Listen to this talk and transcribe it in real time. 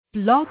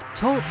Blog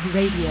Talk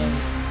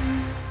Radio.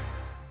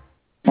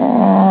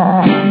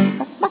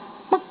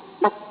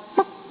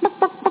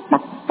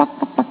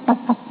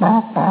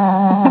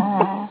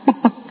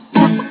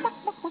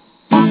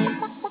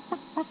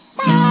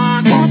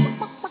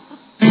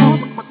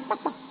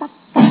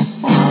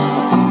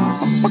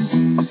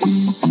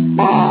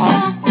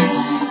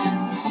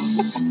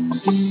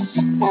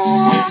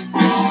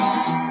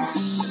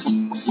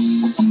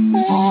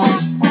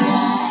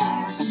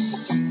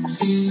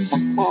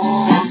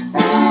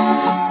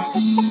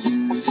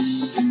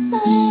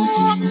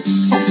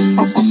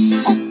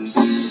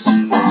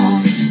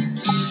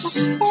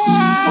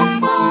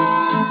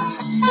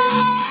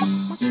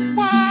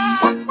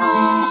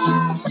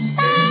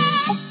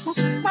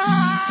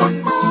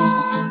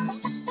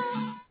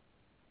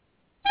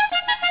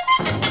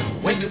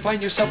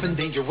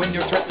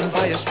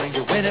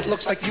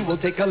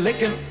 Take a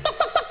licking.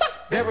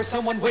 There is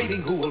someone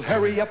waiting who will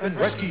hurry up and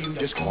rescue you.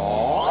 Just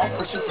call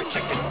for Super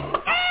Chicken.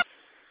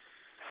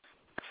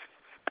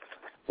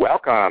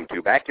 Welcome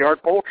to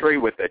Backyard Poultry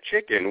with the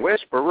Chicken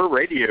Whisperer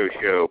radio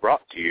show,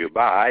 brought to you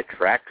by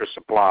Tractor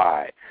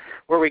Supply,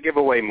 where we give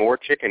away more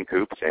chicken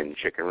coops and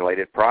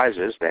chicken-related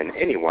prizes than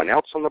anyone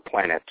else on the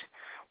planet.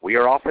 We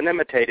are often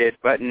imitated,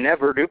 but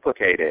never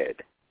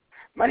duplicated.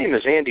 My name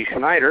is Andy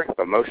Schneider,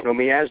 but most know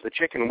me as the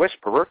Chicken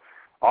Whisperer,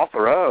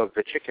 author of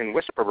The Chicken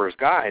Whisperer's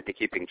Guide to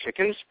Keeping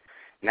Chickens,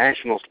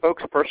 National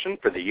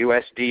Spokesperson for the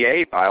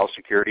USDA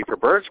Biosecurity for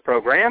Birds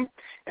program,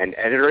 and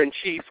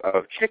editor-in-chief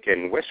of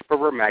Chicken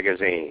Whisperer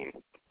magazine.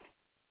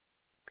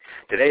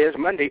 Today is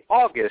Monday,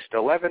 August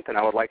 11th, and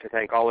I would like to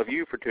thank all of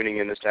you for tuning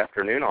in this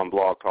afternoon on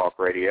Blog Talk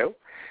Radio.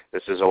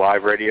 This is a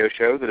live radio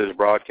show that is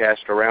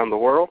broadcast around the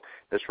world.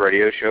 This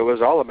radio show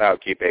is all about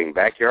keeping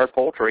backyard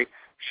poultry,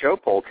 show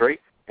poultry,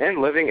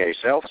 and living a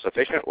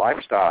self-sufficient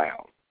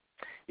lifestyle.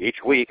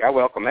 Each week, I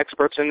welcome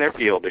experts in their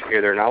field to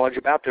share their knowledge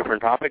about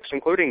different topics,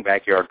 including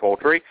backyard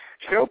poultry,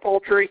 show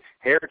poultry,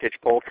 heritage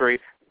poultry,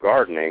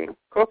 gardening,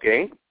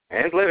 cooking,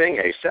 and living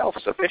a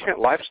self-sufficient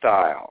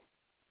lifestyle.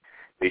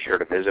 Be sure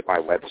to visit my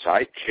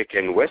website,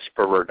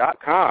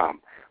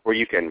 chickenwhisperer.com, where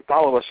you can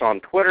follow us on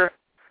Twitter,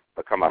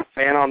 become a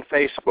fan on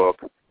Facebook,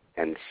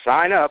 and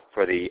sign up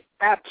for the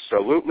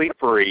absolutely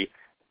free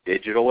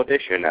digital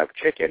edition of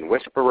Chicken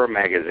Whisperer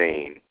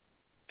magazine.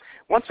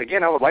 Once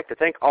again, I would like to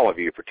thank all of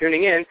you for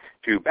tuning in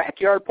to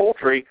Backyard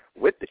Poultry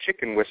with the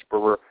Chicken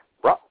Whisperer,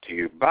 brought to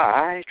you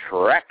by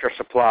Tractor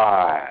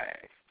Supply.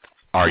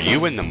 Are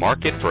you in the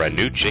market for a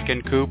new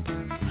chicken coop?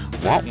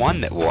 Want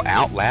one that will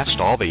outlast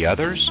all the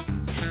others?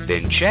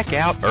 Then check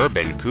out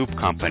Urban Coop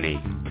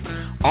Company.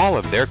 All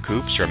of their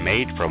coops are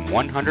made from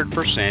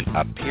 100%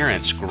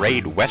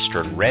 appearance-grade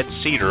Western red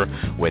cedar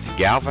with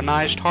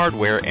galvanized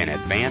hardware and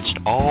advanced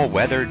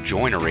all-weather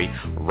joinery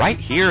right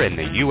here in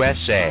the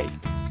USA.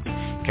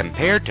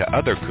 Compared to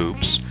other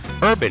coops,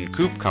 Urban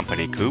Coop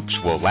Company coops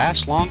will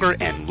last longer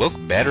and look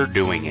better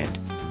doing it.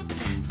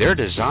 They're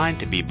designed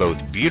to be both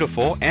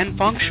beautiful and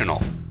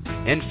functional.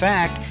 In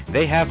fact,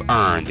 they have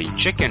earned the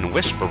Chicken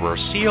Whisperer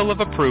seal of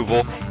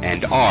approval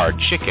and are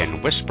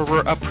Chicken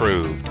Whisperer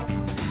approved.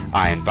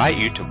 I invite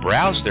you to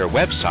browse their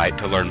website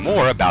to learn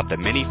more about the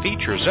many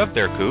features of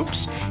their coops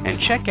and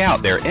check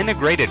out their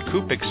integrated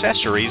coop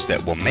accessories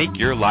that will make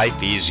your life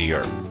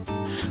easier.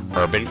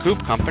 Urban Coop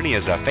Company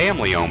is a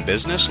family-owned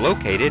business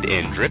located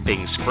in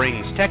Dripping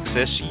Springs,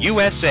 Texas,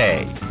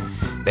 USA.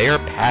 They are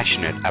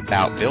passionate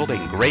about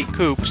building great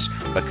coops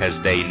because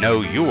they know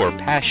you're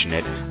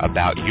passionate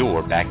about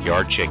your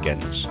backyard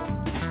chickens.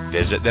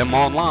 Visit them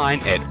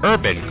online at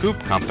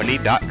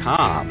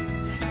urbancoopcompany.com.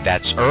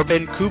 That's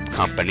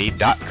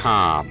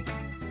urbancoopcompany.com.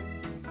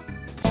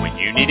 When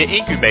you need an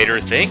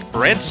incubator, think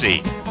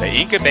Brentsy, the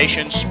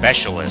incubation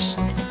specialist.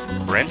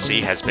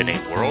 Brentsy has been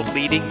a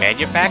world-leading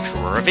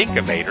manufacturer of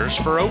incubators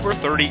for over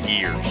 30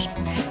 years.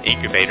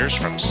 Incubators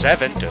from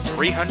 7 to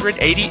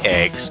 380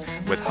 eggs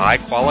with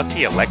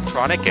high-quality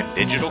electronic and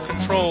digital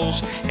controls,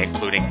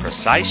 including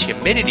precise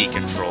humidity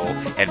control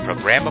and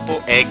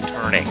programmable egg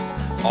turning,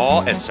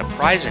 all at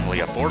surprisingly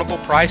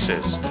affordable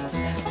prices.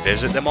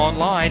 Visit them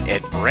online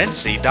at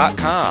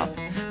Brentsy.com.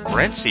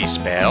 Brentsy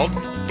spelled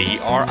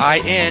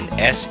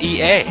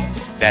B-R-I-N-S-E-A.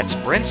 That's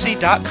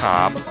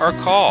Brentsy.com or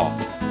call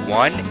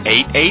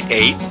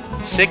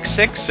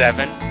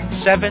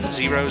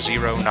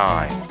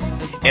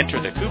 1-888-667-7009.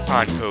 Enter the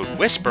coupon code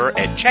WHISPER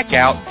at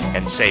checkout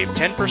and save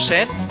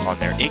 10% on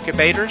their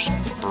incubators,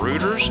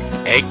 brooders,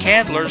 egg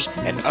candlers,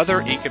 and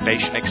other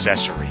incubation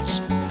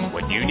accessories.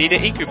 When you need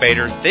an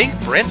incubator, think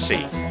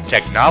Brentsy.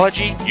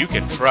 Technology you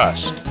can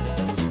trust.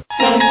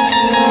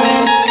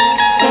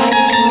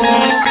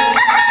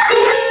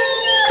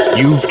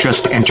 You've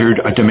just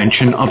entered a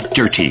dimension of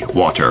dirty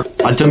water,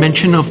 a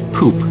dimension of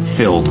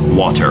poop-filled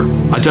water,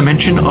 a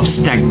dimension of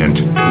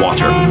stagnant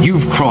water.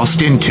 You've crossed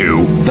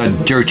into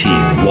the dirty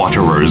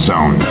waterer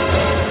zone.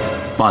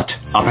 But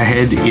up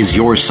ahead is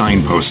your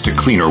signpost to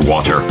cleaner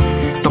water,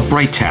 the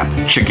Bright Tap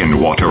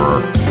Chicken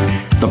Waterer.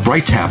 The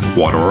Bright Tap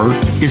Waterer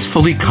is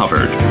fully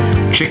covered.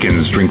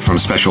 Chickens drink from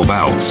special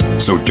valves,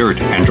 so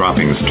dirt and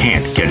droppings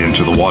can't get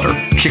into the water.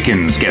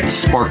 Chickens get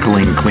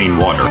sparkling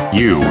clean water.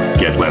 You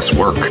get less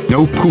work.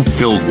 No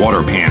poop-filled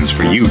water pans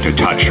for you to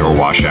touch or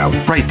wash out.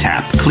 Bright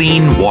Tap,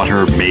 clean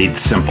water made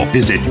simple.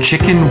 Visit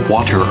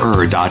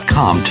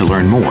chickenwaterer.com to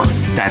learn more.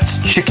 That's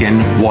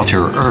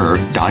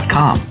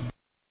chickenwaterer.com.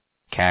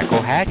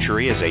 Cackle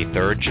Hatchery is a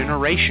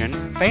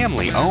third-generation,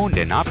 family-owned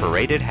and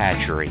operated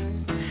hatchery.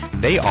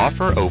 They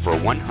offer over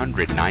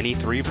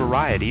 193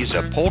 varieties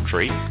of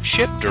poultry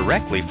shipped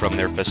directly from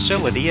their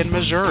facility in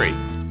Missouri.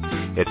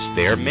 It's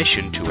their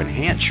mission to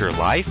enhance your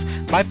life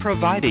by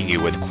providing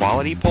you with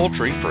quality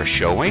poultry for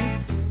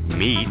showing,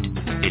 meat,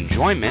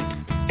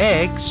 enjoyment,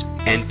 eggs,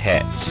 and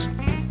pets.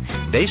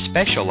 They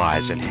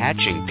specialize in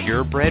hatching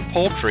purebred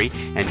poultry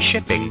and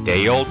shipping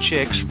day-old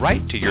chicks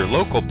right to your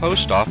local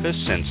post office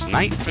since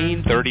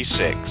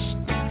 1936.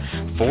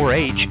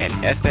 4-H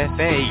and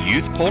FFA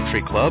youth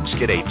poultry clubs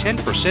get a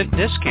 10%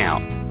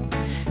 discount.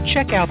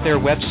 Check out their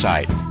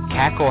website,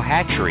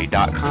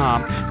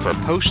 cacklehatchery.com, for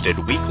posted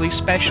weekly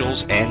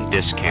specials and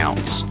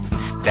discounts.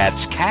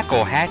 That's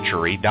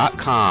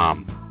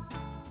cacklehatchery.com.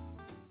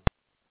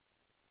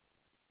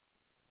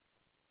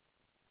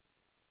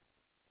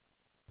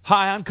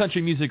 Hi, I'm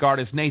country music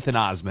artist Nathan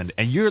Osmond,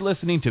 and you're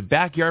listening to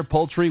Backyard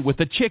Poultry with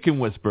the Chicken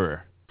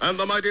Whisperer. And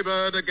the mighty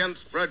bird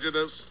against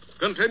prejudice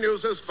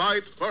continues his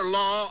fight for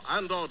law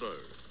and order.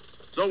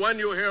 So when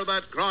you hear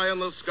that cry in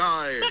the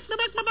sky,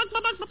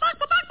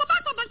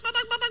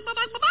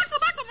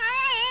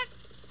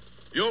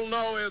 you'll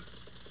know it's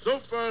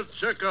Super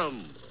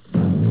Chicken.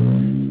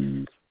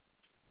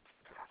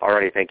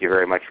 Alrighty, thank you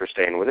very much for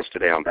staying with us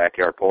today on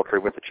Backyard Poultry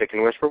with the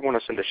Chicken Whisperer. I want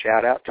to send a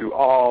shout-out to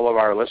all of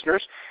our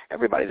listeners,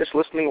 everybody that's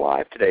listening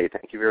live today.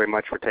 Thank you very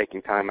much for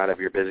taking time out of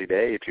your busy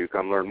day to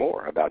come learn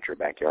more about your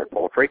backyard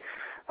poultry.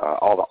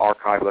 All the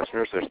archive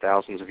listeners, there's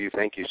thousands of you.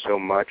 Thank you so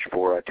much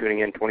for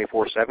tuning in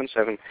 24/7,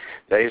 7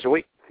 days a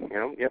week.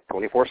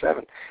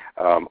 24/7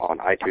 on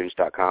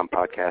iTunes.com,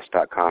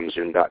 podcast.com,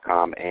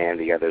 Zoom.com, and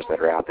the others that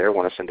are out there. I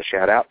want to send a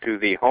shout-out to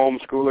the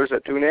homeschoolers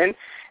that tune in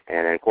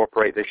and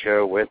incorporate the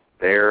show with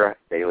their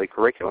daily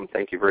curriculum.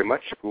 Thank you very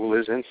much. School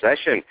is in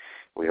session.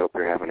 We hope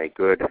you're having a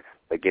good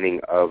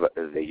beginning of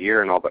the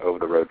year, and all the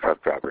over-the-road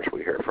truck drivers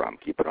we hear from.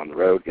 Keep it on the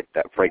road, get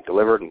that freight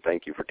delivered, and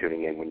thank you for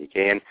tuning in when you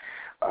can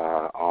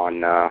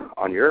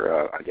on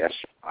your,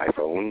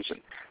 iPhones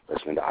and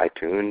listening to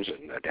iTunes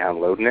and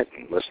downloading it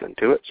and listening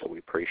to it, so we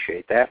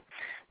appreciate that.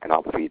 And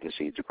all the feeds and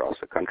seeds across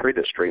the country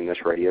that stream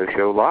this radio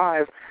show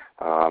live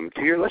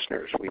to your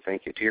listeners. We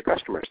thank you. To your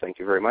customers, thank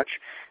you very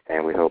much,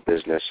 and we hope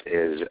business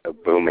is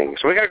booming.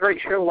 So we got a great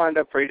show lined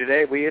up for you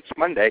today. It's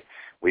Monday.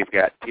 We've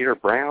got Peter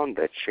Brown,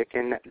 the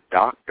chicken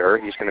doctor.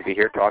 He's going to be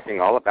here talking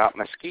all about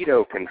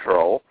mosquito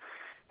control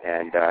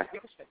and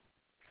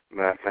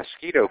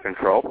mosquito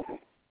control.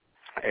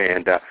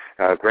 And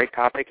great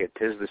topic. It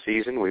is the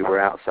season. We were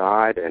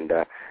outside, and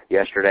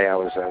yesterday I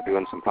was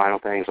doing some final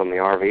things on the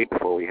RV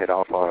before we head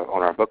off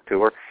on our book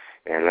tour.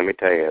 And let me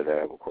tell you,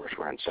 of course,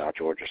 we're in South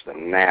Georgia, so the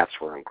gnats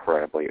were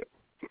incredibly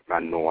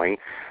annoying.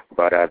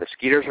 But the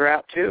skeeters are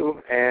out,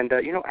 too. And,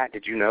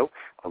 did you know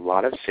a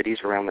lot of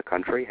cities around the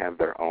country have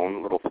their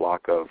own little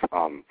flock of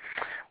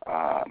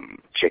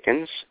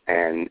chickens,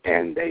 and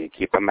they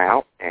keep them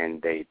out,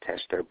 and they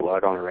test their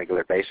blood on a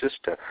regular basis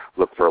to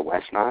look for a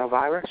West Nile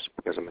virus,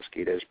 because the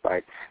mosquitoes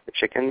bite the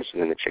chickens,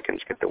 and then the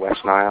chickens get the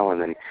West Nile,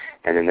 and then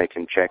they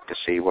can check to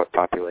see what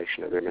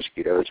population of their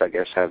mosquitoes,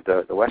 have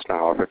the West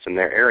Nile, if it's in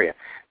their area.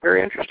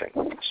 Very interesting.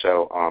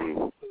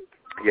 So,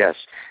 yes,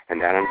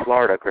 and down in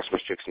Florida,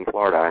 Christmas chicks in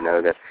Florida, I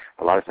know that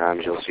a lot of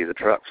times you'll see the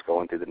trucks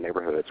going through the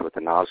neighborhoods with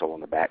the nozzle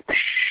on the back,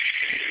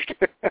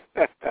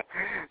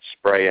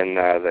 spraying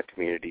the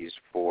communities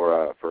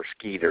for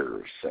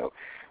skeeters. So,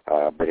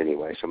 but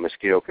anyway, so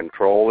mosquito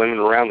control in and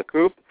around the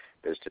coop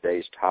is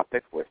today's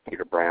topic with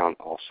Peter Brown,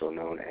 also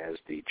known as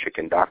the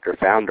Chicken Doctor,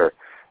 founder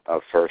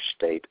of First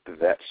State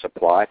Vet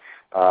Supply.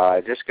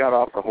 I just got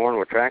off the horn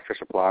with Tractor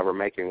Supply. We're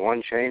making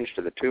one change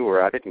to the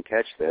tour. I didn't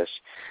catch this,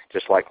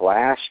 just like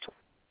last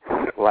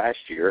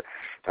year,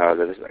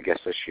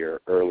 this year,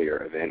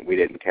 earlier event, we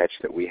didn't catch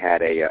that we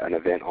had an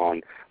event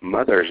on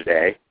Mother's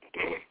Day.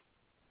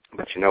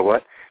 But you know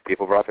what?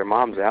 People brought their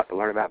moms out to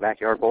learn about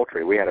backyard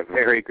poultry. We had a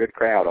very good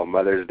crowd on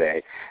Mother's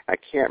Day. I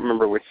can't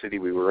remember which city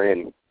we were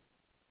in,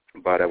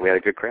 but we had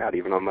a good crowd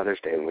even on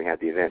Mother's Day when we had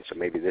the event. So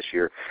maybe this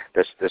year,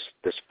 this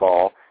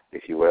fall,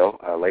 if you will,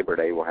 Labor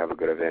Day, we'll have a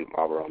good event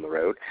while we're on the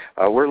road.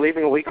 We're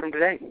leaving a week from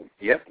today.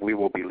 Yep, we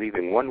will be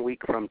leaving 1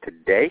 week from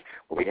today.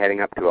 We'll be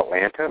heading up to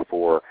Atlanta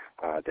for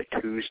the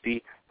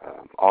Tuesday,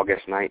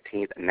 August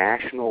 19th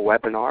National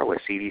Webinar with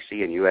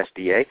CDC and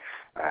USDA.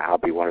 I'll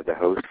be one of the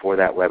hosts for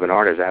that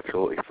webinar. It is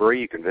absolutely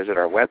free. You can visit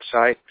our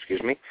website,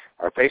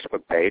 our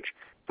Facebook page,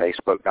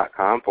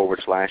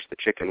 facebook.com/The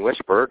Chicken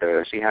Whisperer,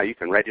 to see how you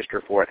can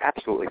register for it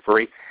absolutely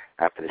free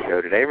after the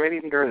show today, or maybe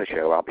even during the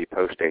show. I'll be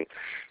posting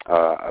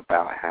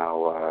about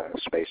how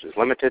space is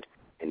limited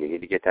and you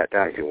need to get that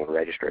done. If you want to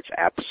register, it's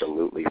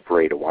absolutely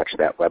free to watch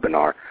that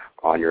webinar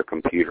on your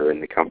computer in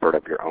the comfort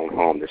of your own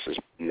home. This is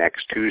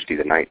next Tuesday,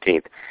 the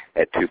 19th,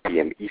 at 2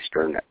 p.m.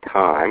 Eastern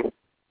time.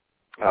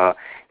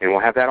 And we'll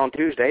have that on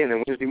Tuesday, and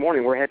then Wednesday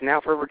morning we're heading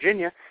out for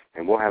Virginia,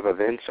 and we'll have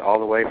events all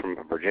the way from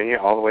Virginia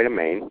all the way to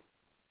Maine.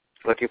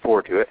 Looking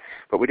forward to it.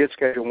 But we did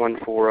schedule one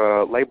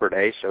for Labor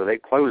Day, so they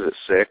close at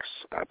 6,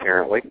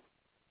 apparently.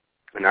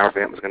 And our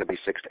event was going to be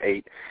 6 to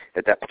 8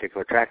 at that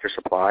particular Tractor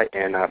Supply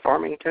in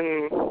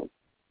Farmington,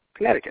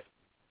 Connecticut.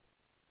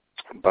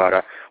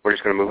 But we're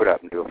just going to move it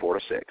up and do a 4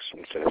 to 6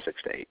 instead of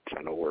 6 to 8,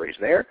 so no worries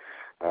there.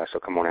 So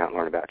come on out and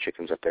learn about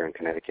chickens up there in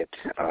Connecticut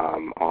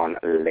on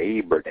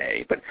Labor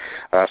Day. But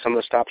some of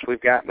the stops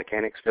we've got: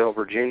 Mechanicsville,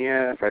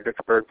 Virginia;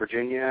 Fredericksburg,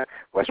 Virginia;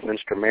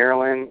 Westminster,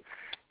 Maryland;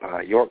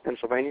 York,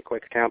 Pennsylvania;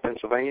 Quakertown,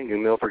 Pennsylvania; New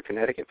Milford,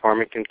 Connecticut;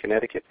 Farmington,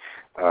 Connecticut;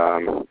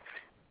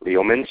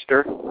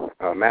 Leominster,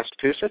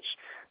 Massachusetts;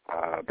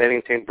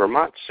 Bennington,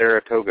 Vermont;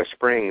 Saratoga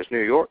Springs, New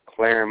York;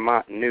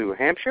 Claremont, New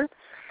Hampshire;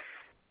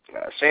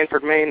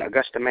 Sanford, Maine;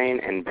 Augusta, Maine;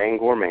 and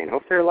Bangor, Maine.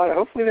 Hopefully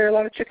there are a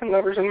lot of chicken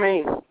lovers in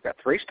Maine. Got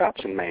 3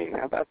 stops in Maine.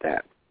 How about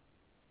that?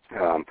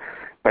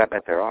 But I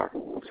bet there are,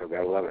 so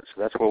gotta love it.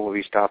 So that's where we'll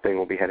be stopping.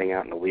 We'll be heading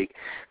out in a week.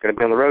 Going to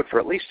be on the road for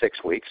at least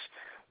 6 weeks,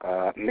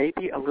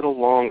 maybe a little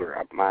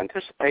longer. My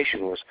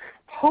anticipation was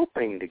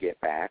hoping to get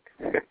back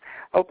by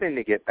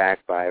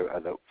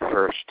the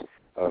 1st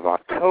of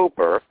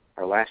October.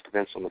 Our last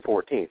event's on the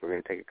 14th. We're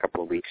going to take a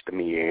couple of weeks to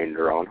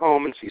meander on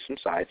home and see some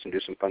sights and do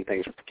some fun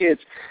things with the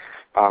kids.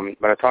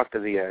 But I talked to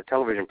the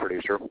television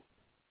producer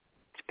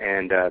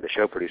and the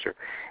show producer,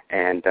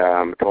 and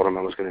told him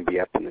I was going to be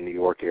up in the New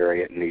York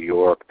area,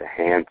 the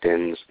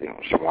Hamptons,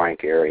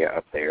 Schwank area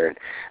up there,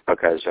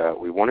 because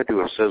we want to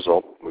do a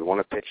sizzle. We want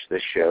to pitch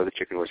this show, the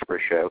Chicken Whisperer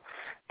Show,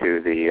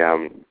 to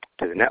the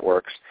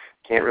networks.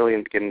 Can't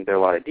really get into a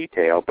lot of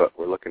detail, but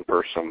we're looking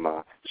for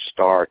some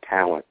star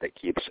talent that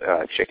keeps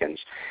chickens.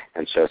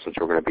 And so since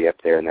we're going to be up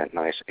there in that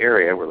nice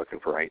area, we're looking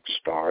for a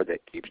star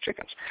that keeps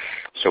chickens.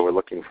 So we're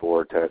looking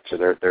forward to, so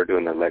they're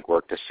doing their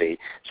legwork to see.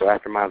 So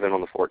after my event on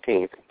the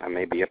 14th, I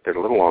may be up there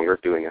a little longer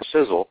doing a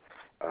sizzle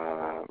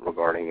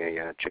regarding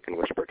a Chicken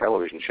Whisperer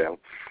television show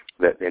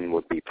that then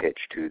would be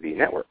pitched to the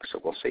network. So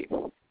we'll see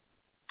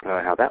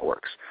how that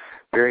works.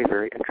 Very,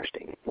 very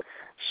interesting.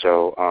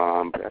 So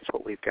that's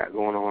what we've got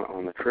going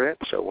on the trip.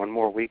 So one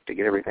more week to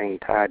get everything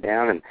tied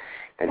down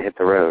and hit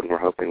the road. And we're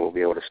hoping we'll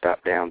be able to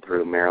stop down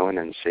through Maryland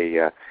and see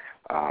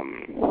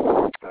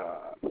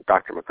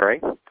Dr.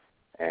 McCrea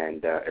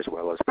and as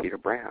well as Peter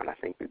Brown. I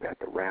think we've got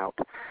the route,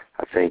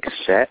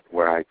 set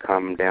where I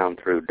come down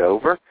through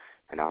Dover,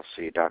 and I'll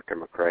see Dr.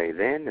 McCrea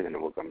then, and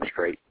then we'll come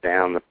straight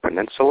down the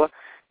peninsula,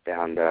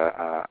 down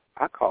to,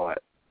 I call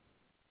it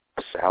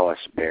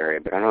Salisbury,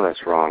 but I know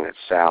that's wrong. It's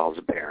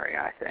Salisbury,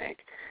 I think,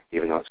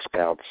 even though it's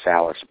spelled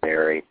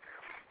Salisbury.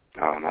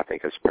 I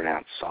think it's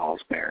pronounced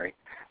Salisbury.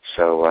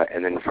 So,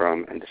 and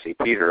to see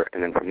Peter,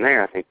 and then from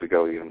there, I think we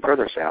go even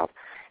further south,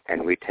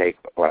 and we take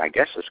what I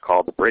guess is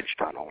called the Bridge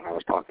Tunnel. When I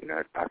was talking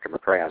to Dr.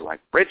 McCrea, I was like,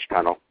 Bridge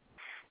Tunnel?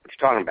 What you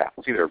talking about?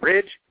 It's either a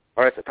bridge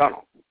or it's a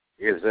tunnel.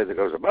 It says it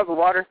goes above the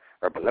water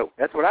or below.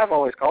 That's what I've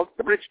always called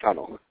the Bridge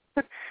Tunnel.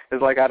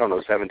 It's like,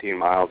 17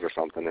 miles or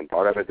something, and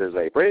part of it is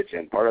a bridge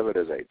and part of it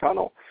is a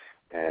tunnel.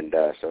 And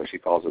so she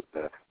calls it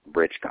the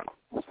Bridge Tunnel.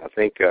 I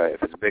think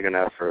if it's big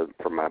enough for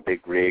my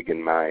big rig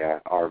and my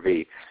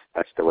RV,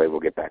 that's the way we'll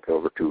get back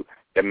over to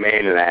the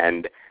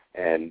mainland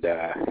and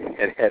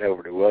head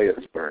over to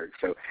Williamsburg.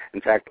 So, in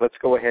fact, let's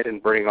go ahead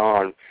and bring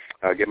on,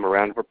 give him a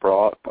round of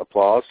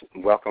applause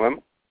and welcome him,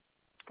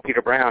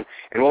 Peter Brown,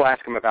 and we'll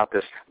ask him about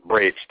this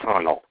Bridge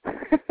Tunnel.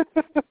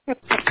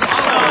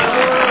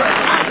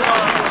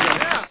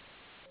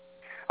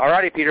 All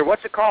righty, Peter,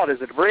 what's it called?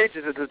 Is it a bridge?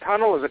 Is it a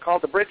tunnel? Is it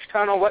called the Bridge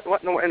Tunnel?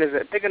 And is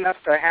it big enough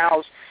to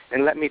house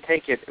and let me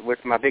take it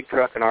with my big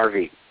truck and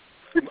RV?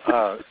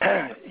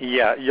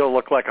 Yeah, you'll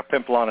look like a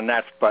pimple on a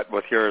gnat's butt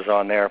with yours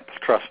on there.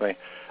 Trust me.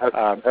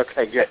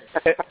 Okay, good.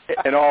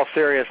 In all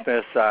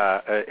seriousness,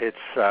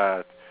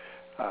 it's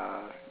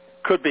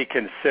could be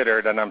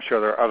considered, and I'm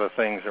sure there are other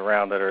things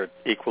around that are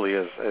equally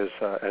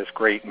as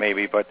great,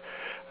 maybe, but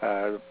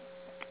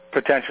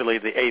potentially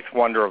the 8th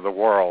wonder of the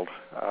world.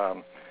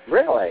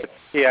 Really?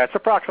 Yeah, it's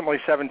approximately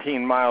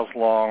 17 miles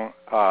long.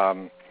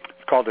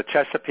 It's called the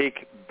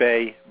Chesapeake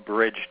Bay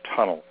Bridge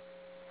Tunnel.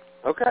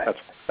 Okay.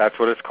 That's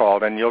what it's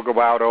called, and you'll go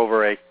out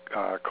over a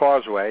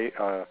causeway,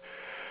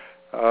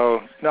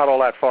 not all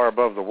that far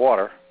above the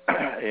water,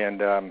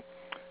 and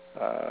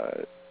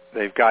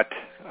they've got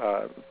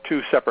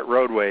 2 separate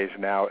roadways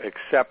now,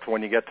 except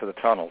when you get to the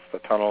tunnels. The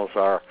tunnels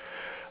are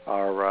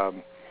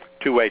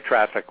two-way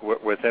traffic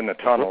within the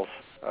tunnels.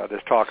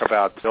 There's talk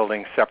about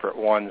building separate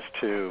ones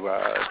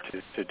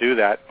to do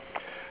that,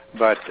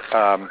 but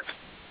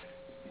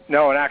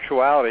no, in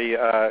actuality,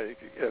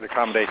 it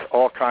accommodates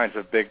all kinds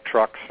of big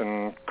trucks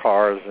and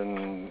cars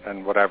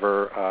and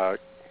whatever.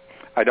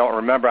 I don't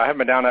remember. I haven't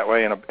been down that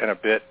way in a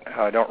bit.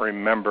 I don't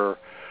remember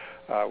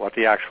what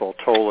the actual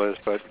toll is.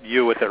 But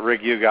you, with that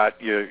rig you got,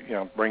 you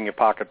know, bring your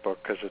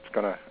pocketbook because it's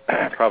going to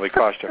probably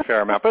cost you a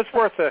fair amount. But it's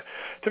worth to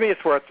me,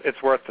 it's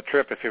worth the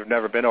trip if you've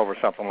never been over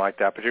something like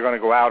that. But you're going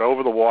to go out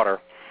over the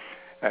water,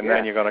 and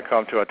then you're going to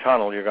come to a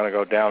tunnel. You're going to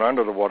go down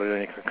under the water,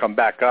 then you can come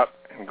back up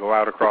and go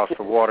out across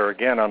the water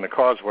again on the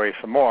causeway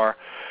some more.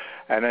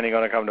 And then you're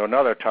going to come to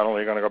another tunnel.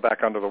 You're going to go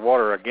back under the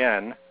water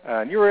again.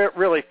 And you're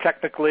really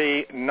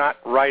technically not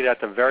right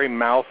at the very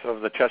mouth of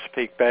the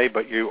Chesapeake Bay,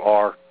 but you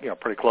are, you know,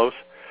 pretty close.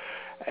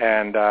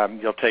 And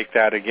you'll take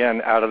that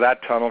again out of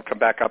that tunnel, come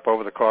back up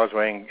over the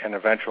causeway, and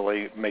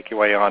eventually make your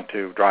way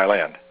onto dry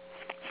land.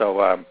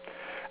 So,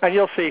 and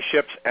you'll see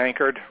ships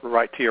anchored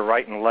right to your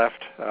right and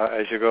left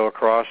as you go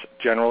across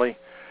generally.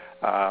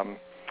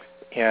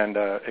 And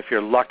if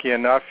you're lucky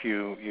enough,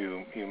 you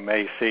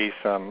may see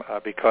some,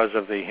 because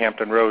of the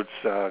Hampton Roads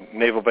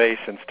naval base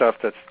and stuff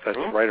that's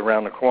right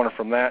around the corner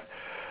from that,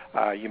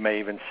 you may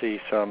even see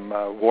some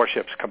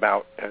warships come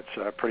out.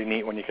 It's pretty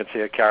neat when you can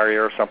see a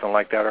carrier or something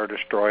like that, or a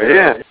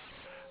destroyer,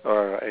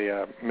 or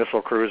a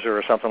missile cruiser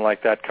or something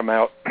like that come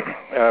out.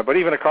 But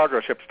even a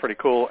cargo ship's pretty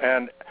cool.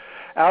 And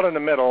out in the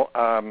middle,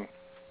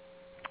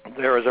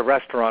 there is a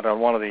restaurant on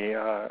one of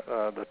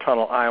the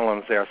tunnel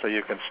islands there, so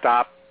you can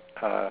stop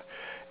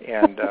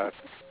and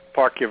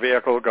park your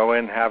vehicle, go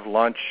in, have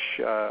lunch,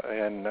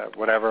 and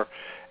whatever,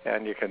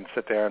 and you can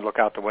sit there and look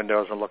out the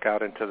windows and look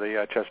out into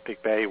the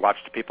Chesapeake Bay, watch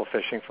the people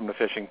fishing from the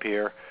fishing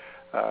pier,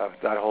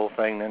 that whole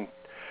thing, then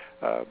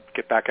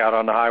get back out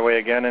on the highway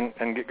again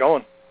and get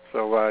going.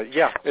 So,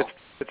 yeah,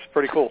 it's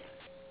pretty cool.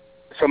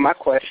 So my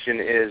question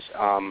is,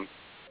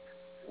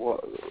 well,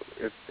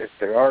 if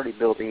they're already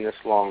building this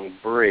long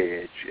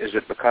bridge, is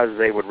it because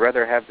they would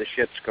rather have the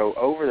ships go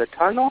over the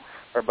tunnel,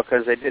 or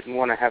because they didn't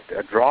want to have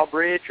a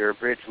drawbridge or a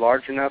bridge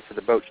large enough for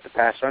the boats to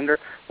pass under?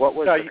 What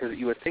was it? Because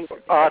you would think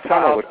I'll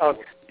tell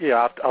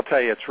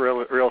you, it's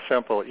real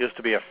simple. It used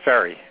to be a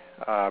ferry.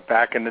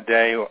 Back in the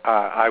day,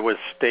 I was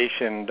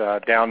stationed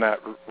down that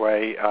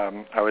way.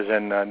 I was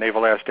in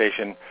Naval Air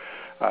Station.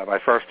 My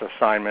first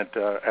assignment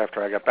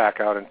after I got back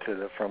out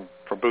into from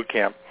boot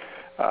camp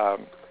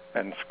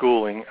and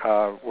schooling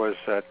was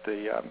at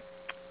the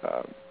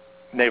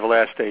Naval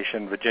Air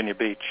Station, Virginia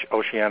Beach,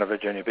 Oceana,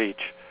 Virginia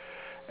Beach.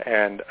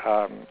 And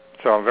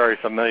so I'm very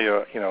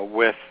familiar, you know,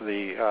 with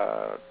the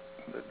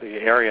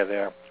area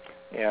there.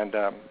 And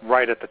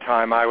right at the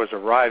time I was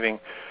arriving,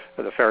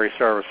 the ferry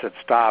service had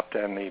stopped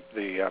and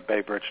the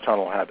Bay Bridge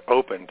Tunnel had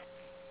opened.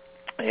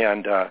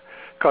 And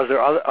because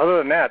other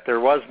than that, there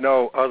was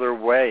no other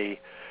way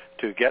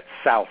to get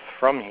south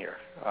from here.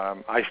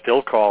 I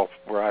still call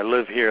where I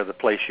live here the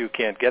place you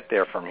can't get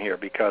there from here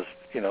because,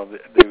 you know,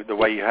 the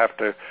way you have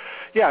to.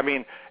 Yeah, I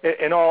mean,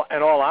 in all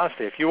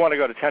honesty, if you want to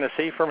go to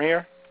Tennessee from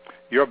here,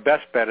 your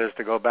best bet is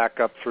to go back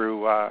up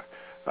through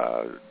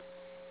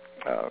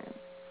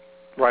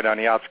right on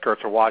the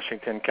outskirts of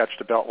Washington, catch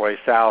the Beltway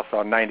south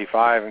on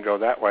 95 and go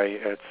that way.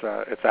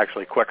 It's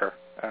actually quicker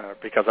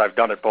because I've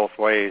done it both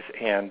ways.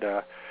 And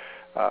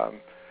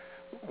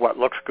what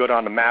looks good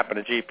on the map and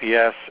the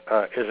GPS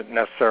isn't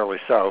necessarily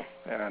so.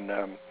 And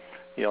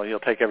you know, you'll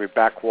take every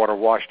backwater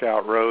washed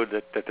out road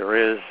that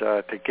there is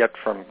to get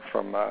from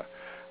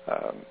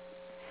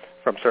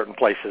certain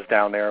places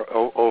down there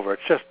over.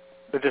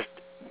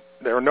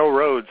 There are no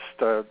roads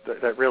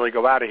that really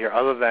go out of here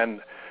other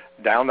than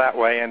down that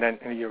way, and then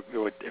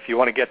if you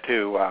want to get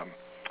to,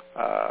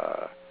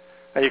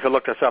 and you can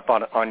look this up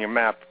on your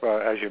map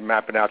as you're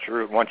mapping out your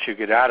route. Once you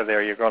get out of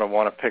there, you're going to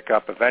want to pick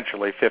up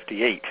eventually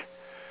 58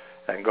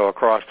 and go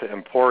across to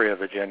Emporia,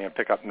 Virginia, and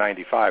pick up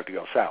 95 to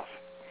go south.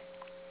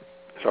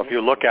 So if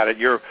you look at it,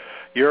 you're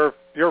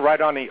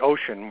right on the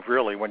ocean,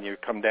 really, when you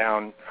come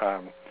down.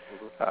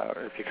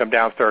 If you come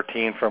down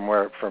 13 from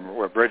where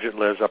Brigid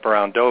lives up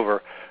around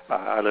Dover,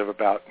 I live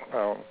about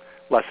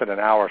less than an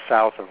hour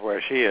south of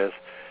where she is,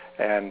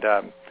 and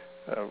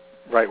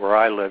right where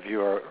I live,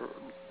 you are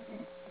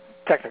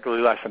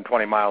technically less than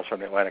 20 miles from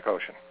the Atlantic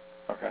Ocean.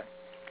 Okay,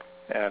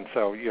 and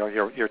so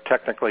you're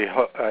technically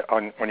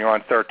when you're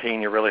on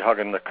 13, you're really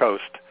hugging the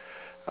coast.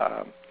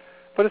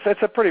 But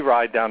it's a pretty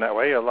ride down that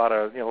way. A lot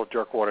of little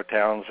jerkwater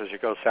towns as you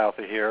go south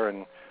of here,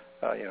 and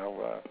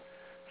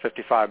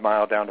 55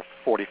 mile down to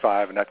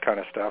 45 and that kind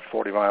of stuff,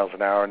 40 miles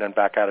an hour, and then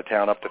back out of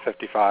town up to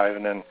 55,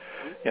 and then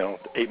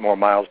 8 more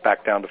miles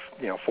back down to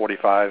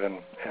 45.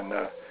 And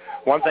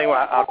one thing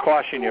I'll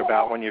caution you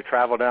about when you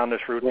travel down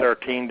this Route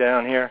 13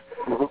 down here,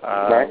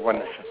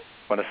 when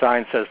the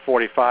sign says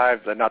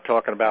 45, they're not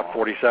talking about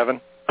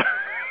 47.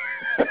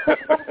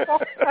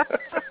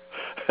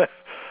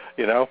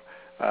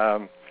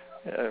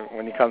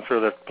 When you come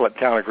through the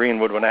town of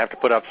Greenwood, when they have to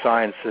put up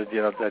signs that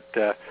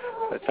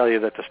tell you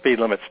that the speed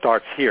limit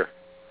starts here.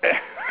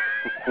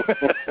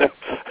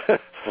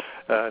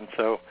 And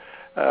so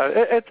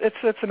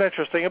it's an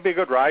interesting. It'll be a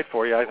good ride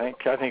for you. I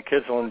think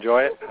kids will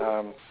enjoy it.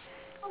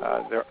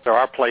 There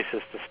are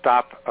places to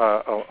stop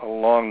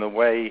along the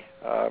way.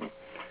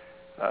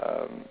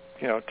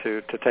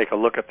 To take a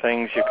look at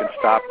things. You can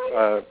stop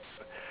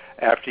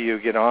after you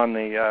get on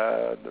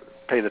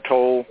pay the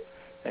toll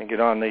and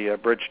get on the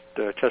bridge,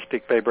 the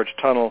Chesapeake Bay Bridge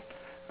Tunnel.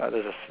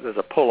 there's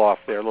a pull off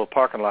there, a little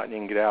parking lot, and you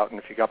can get out. And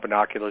if you got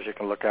binoculars, you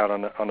can look out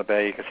on the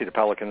bay. You can see the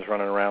pelicans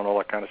running around, all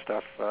that kind of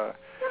stuff.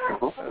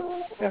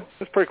 Yeah,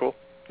 it's pretty cool.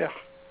 Yeah,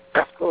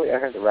 that's cool. Yeah, I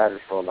heard the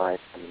riders were nice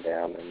coming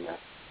down, and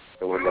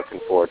so we're looking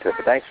forward to it.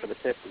 But thanks for the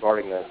tip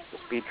regarding the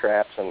speed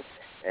traps and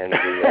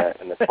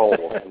the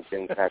toll. And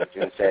Jim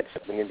said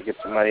we need to get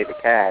some money to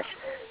cash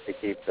to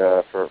keep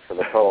for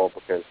the toll,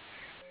 because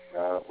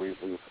we've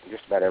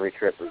just about every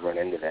trip we run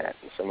into that,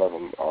 and some of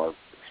them are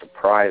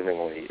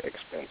surprisingly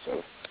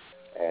expensive.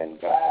 And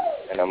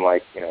I'm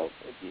like, if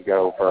you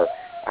go for,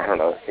 I don't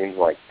know, it seems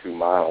like 2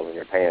 miles and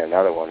you're paying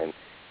another one. And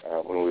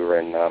when we were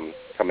in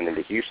coming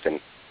into Houston,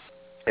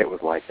 it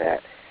was like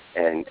that.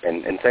 And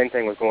same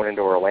thing was going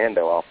into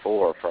Orlando off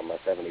 4 from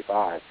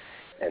 75.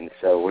 And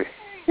so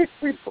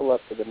we pull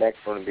up to the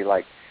next one and be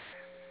like,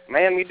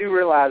 "Ma'am, you do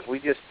realize we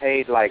just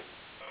paid like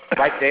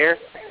right there?"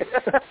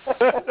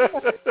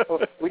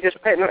 We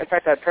just paid. In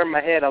fact, I turn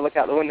my head, I look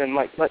out the window, and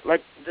like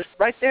just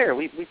right there.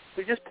 We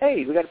just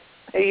paid. We got to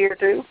pay here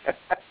too.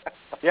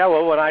 Yeah,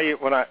 well, when I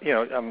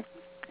I'm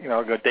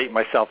going to date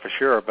myself for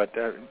sure, but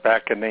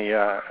back in the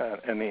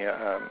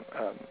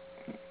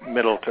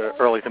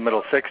early to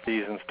middle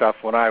 60s and stuff,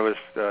 when I was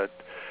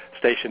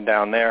stationed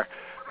down there,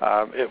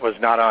 it was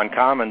not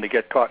uncommon to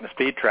get caught in a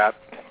speed trap.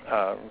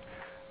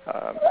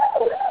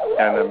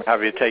 And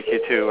have you take you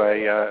to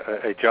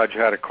a judge who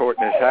had a court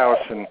in his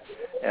house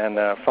and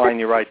fine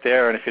you right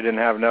there, and if you didn't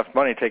have enough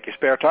money, take your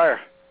spare tire.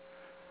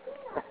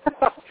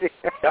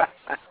 Yeah.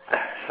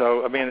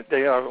 So I mean,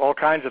 all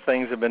kinds of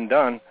things have been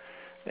done,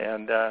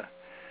 and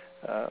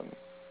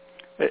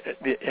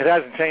it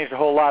hasn't changed a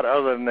whole lot,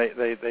 other than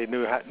they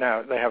knew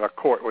now they have a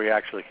court where you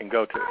actually can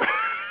go to.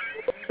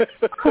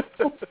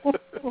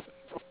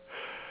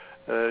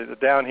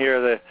 Down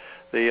here,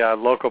 the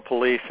local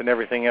police and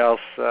everything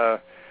else,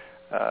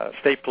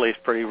 state police,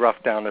 pretty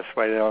rough down this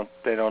way.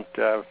 They don't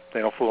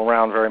fool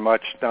around very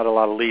much. Not a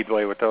lot of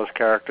leadway with those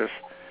characters.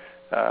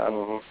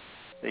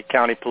 The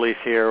county police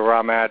here, where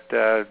I'm at,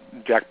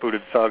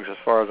 jackbooted thugs as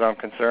far as I'm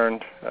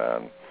concerned.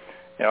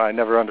 I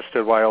never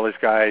understood why all these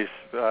guys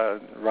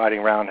riding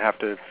around have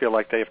to feel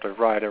like they have to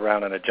ride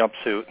around in a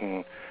jumpsuit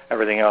and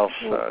everything else.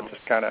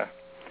 Just kind of,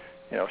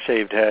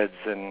 shaved heads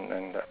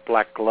and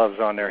black gloves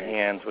on their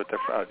hands with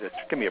just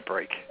give me a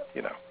break,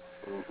 And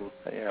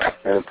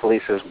the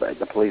police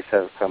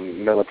have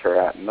become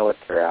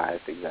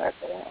militarized.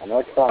 Exactly. I know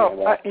what you're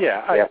talking about.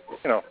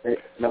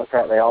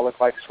 Military. They all look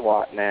like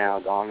SWAT now.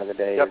 Gone are the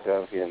days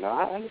of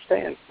I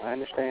understand.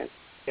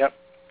 Yep.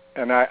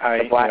 And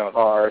the black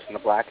cars and the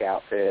black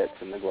outfits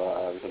and the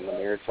gloves and the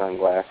mirrored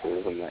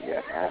sunglasses and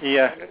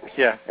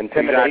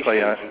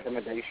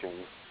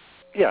intimidation.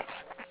 Yeah.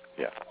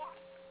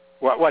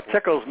 What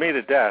tickles me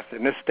to death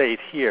in this state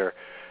here,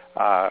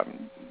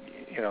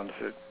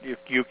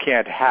 you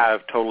can't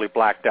have totally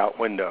blacked out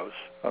windows.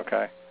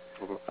 Okay.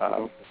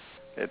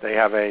 They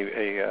have I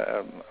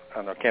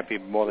don't know, it can't be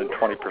more than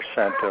 20%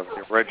 of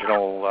the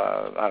original.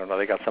 I don't know.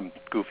 They got some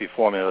goofy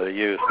formula they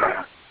use.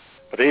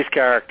 But these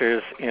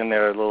characters in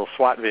their little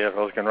SWAT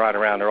vehicles can ride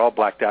around. They're all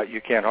blacked out.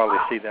 You can't hardly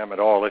see them at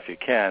all if you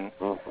can.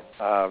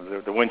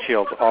 The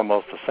windshield's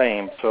almost the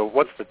same. So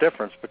what's the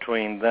difference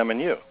between them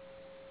and you?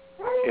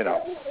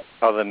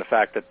 Other than the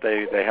fact that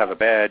they have a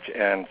badge,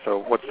 and so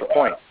what's the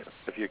point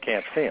if you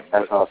can't see them?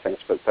 That's all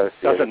Facebook posts.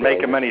 Doesn't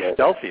make them any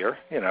stealthier,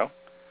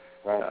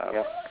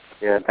 Right.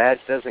 A badge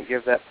doesn't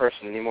give that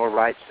person any more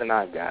rights than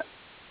I've got.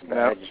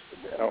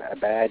 A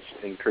badge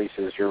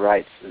increases your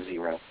rights to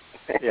 0.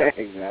 Yeah.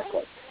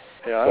 Exactly.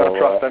 Yeah, I don't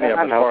trust any of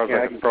them as far as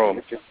I can throw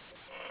them.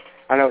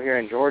 I know here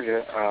in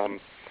Georgia,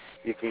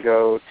 you can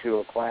go to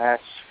a class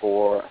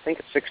for, I think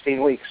it's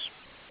 16 weeks,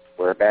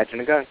 wear a badge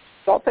and a gun.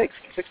 That's all it takes,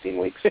 16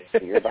 weeks.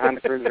 You're behind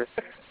the cruiser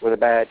with a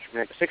badge.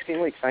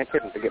 16 weeks, I ain't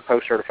kidding, to get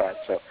post-certified.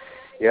 So,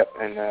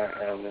 and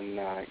then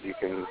you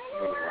can,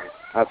 anyway,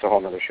 that's a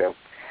whole other show.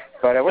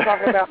 But we're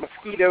talking about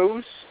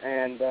mosquitoes,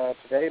 and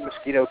today,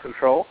 mosquito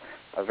control,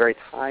 a very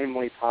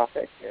timely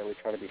topic. Yeah, we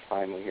try to be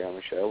timely here on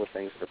the show with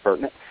things that are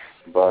pertinent,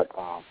 but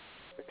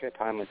it's a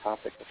timely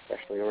topic,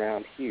 especially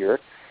around here.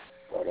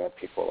 But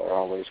people are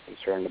always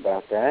concerned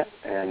about that,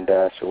 and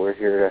so we're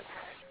here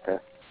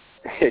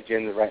to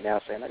Jim's right now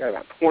saying, I got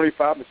about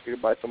 25 mosquito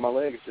bites on my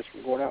legs just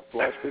from going out for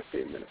the last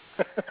 15 minutes.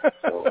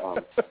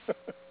 So,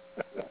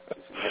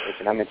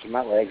 and I mentioned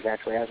my legs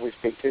actually as we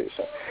speak too.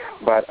 So,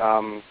 but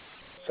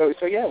so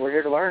yeah, we're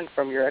here to learn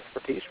from your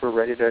expertise. We're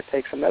ready to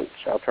take some notes.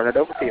 I'll turn it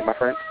over to you, my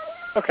friend.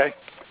 Okay.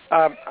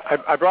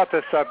 I brought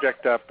this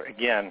subject up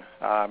again.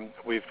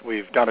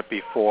 We've done it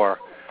before,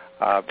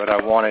 but I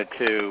wanted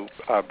to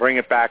bring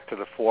it back to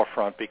the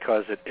forefront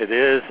because it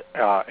is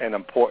an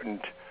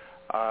important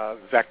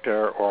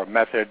vector or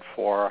method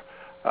for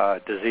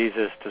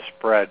diseases to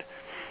spread,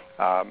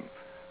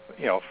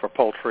 for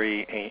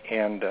poultry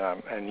and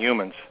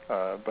humans.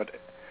 But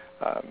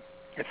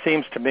it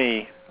seems to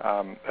me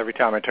every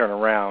time I turn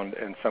around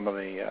in some of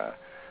the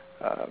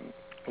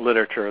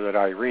literature that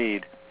I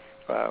read,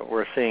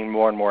 we're seeing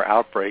more and more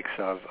outbreaks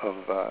of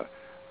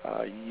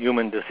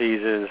human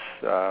diseases,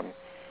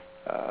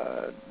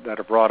 that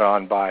are brought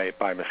on by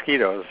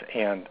mosquitoes,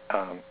 and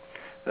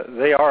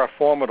they are a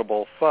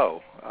formidable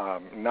foe,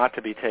 not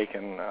to be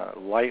taken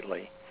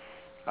lightly.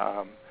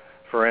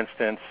 For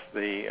instance,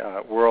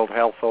 the World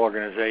Health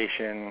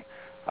Organization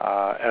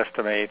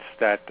estimates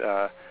that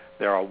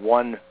there are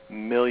 1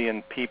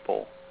 million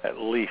people, at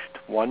least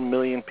 1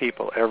 million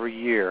people every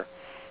year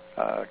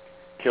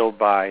killed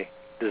by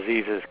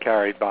diseases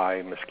carried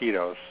by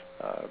mosquitoes,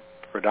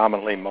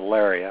 predominantly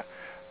malaria,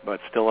 but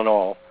still in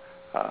all,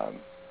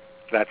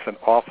 that's an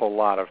awful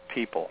lot of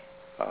people.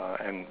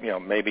 And,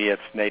 maybe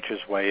it's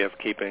nature's way of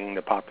keeping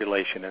the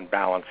population in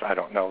balance. I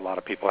don't know. A lot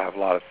of people have a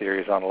lot of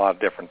theories on a lot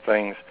of different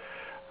things.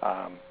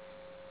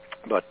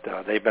 But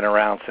they've been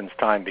around since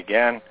time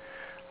began,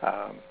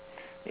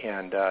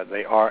 and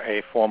they are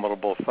a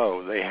formidable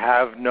foe. They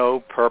have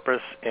no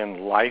purpose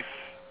in life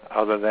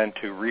other than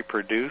to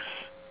reproduce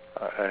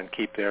and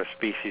keep their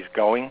species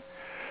going.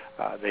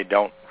 They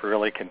don't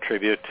really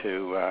contribute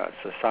to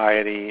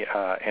society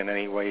in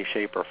any way,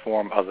 shape, or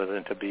form other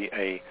than to be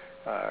a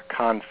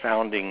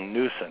confounding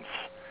nuisance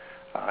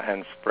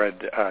and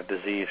spread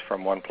disease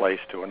from one place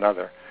to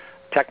another.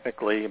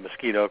 Technically, a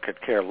mosquito could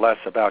care less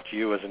about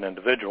you as an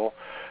individual.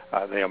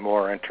 They are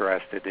more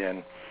interested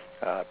in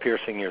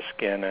piercing your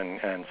skin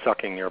and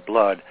sucking your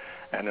blood,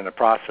 and in the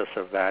process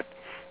of that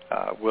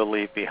will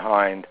leave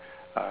behind,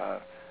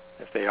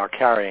 if they are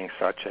carrying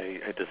such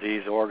a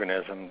disease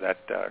organism, that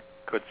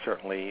could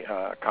certainly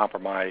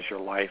compromise your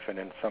life and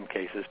in some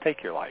cases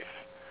take your life.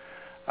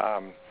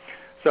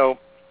 So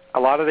a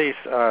lot of these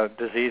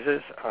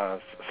diseases,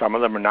 some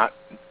of them are not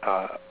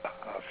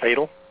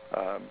fatal,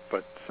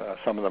 but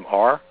some of them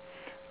are.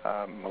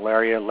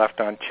 Malaria left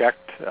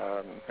unchecked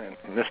and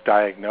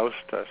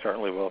misdiagnosed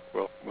certainly will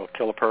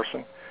kill a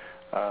person.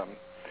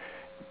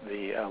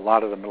 A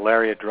lot of the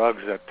malaria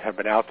drugs that have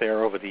been out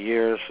there over the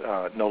years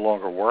no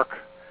longer work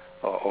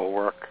or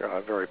work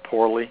very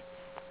poorly.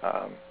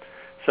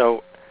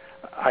 So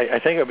I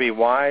think it would be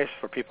wise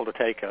for people to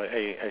take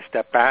a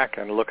step back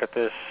and look at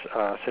this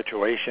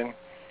situation.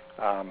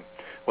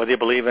 Whether you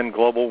believe in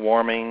global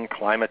warming,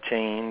 climate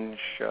change,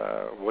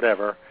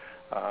 whatever,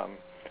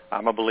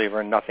 I'm a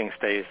believer in nothing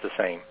stays the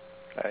same,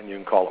 and you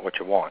can call it what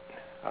you want.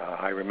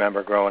 I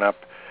remember growing up,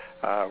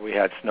 we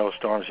had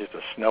snowstorms used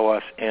to snow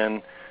us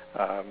in,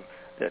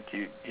 that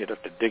you'd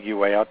have to dig your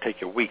way out,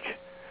 take you a week.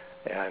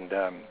 And,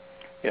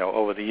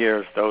 over the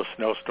years, those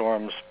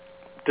snowstorms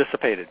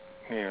dissipated.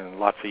 In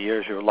lots of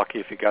years, you were lucky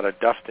if you got a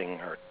dusting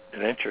or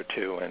an inch or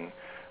two. And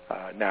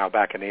now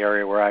back in the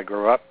area where I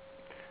grew up,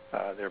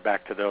 they're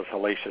back to those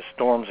hellacious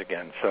storms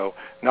again. So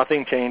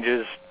nothing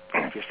changes.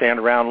 If you stand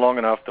around long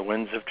enough, the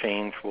winds of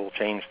change will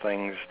change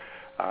things,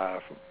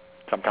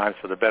 sometimes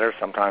for the better,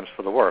 sometimes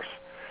for the worse.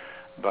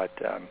 But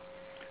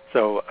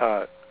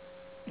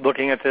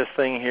looking at this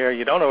thing here,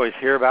 you don't always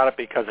hear about it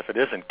because if it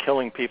isn't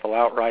killing people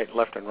outright,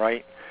 left and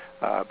right,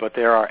 but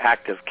there are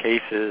active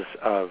cases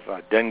of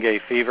dengue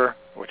fever,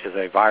 which is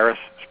a virus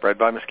spread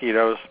by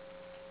mosquitoes.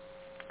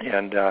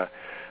 And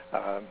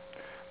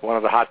one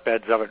of the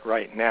hotbeds of it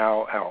right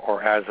now,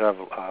 or as of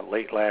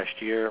late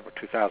last year,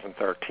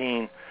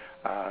 2013,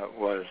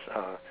 was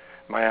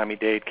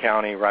Miami-Dade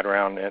County, right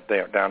around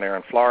there, down there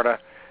in Florida,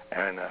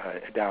 and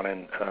down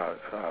in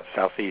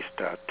southeast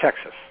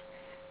Texas.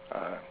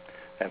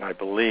 And I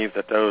believe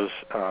that those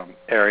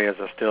areas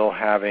are still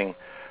having,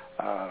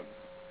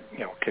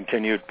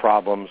 continued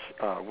problems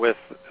with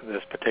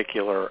this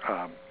particular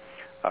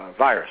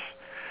virus.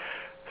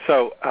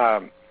 So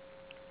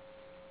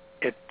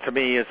it, to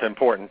me, is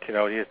important.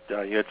 You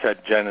had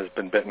said Jen has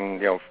been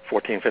bitten,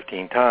 14,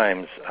 15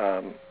 times.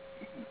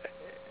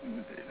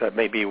 That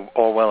may be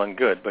all well and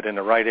good, but in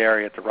the right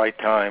area at the right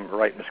time, the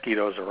right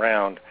mosquitoes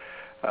around,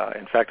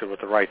 infected with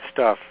the right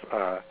stuff,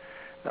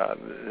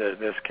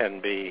 this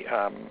can be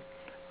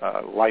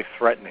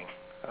life-threatening.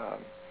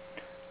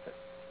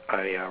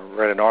 I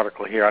read an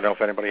article here, I don't know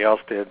if anybody else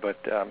did, but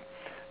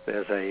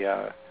there's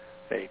a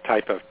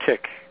type of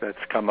tick that's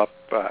come up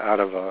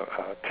out of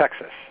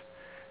Texas.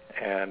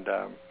 And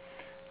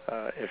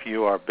if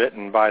you are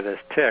bitten by this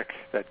tick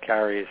that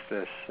carries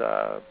this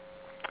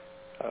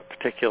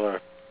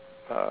particular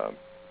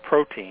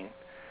protein,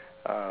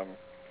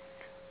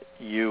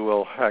 you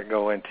will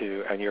go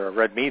into, and you're a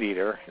red meat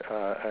eater,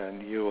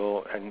 and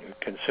you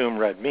consume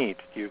red meat,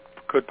 you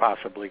could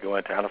possibly go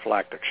into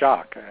anaphylactic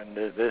shock. And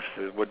this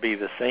would be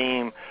the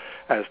same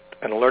as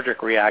an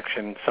allergic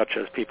reaction, such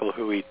as people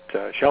who eat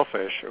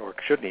shellfish or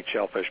shouldn't eat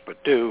shellfish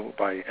but do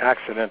by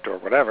accident or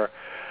whatever,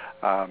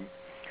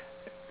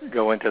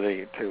 go into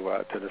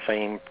to the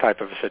same type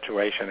of a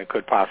situation. It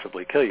could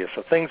possibly kill you.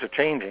 So things are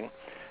changing,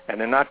 and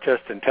they're not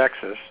just in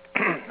Texas.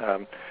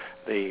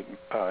 The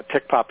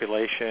tick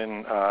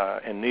population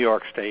in New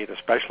York State,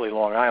 especially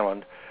Long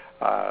Island,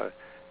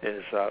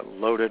 is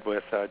loaded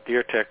with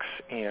deer ticks,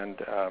 and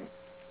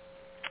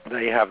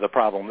they have the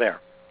problem there.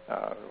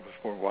 It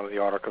was one of the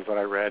articles that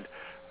I read.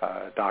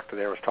 A doctor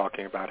there was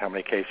talking about how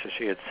many cases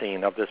she had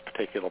seen of this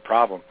particular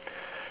problem.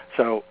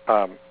 So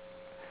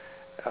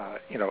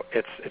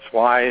it's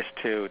wise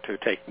to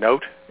take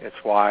note. It's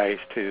wise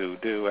to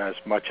do as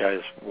much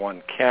as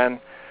one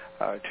can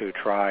to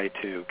try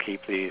to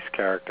keep these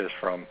characters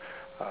from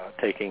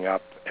taking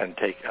up and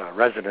take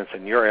residence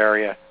in your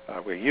area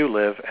where you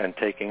live and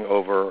taking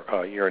over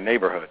your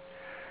neighborhood.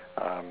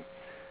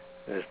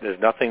 There's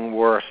nothing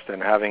worse than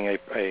having a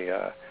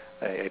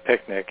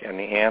picnic and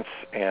the ants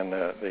and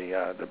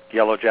the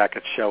yellow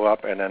jackets show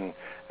up, and then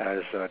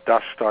as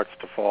dusk starts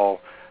to fall,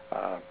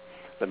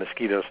 the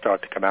mosquitoes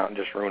start to come out and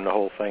just ruin the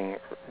whole thing,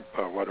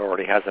 what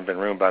already hasn't been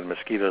ruined by the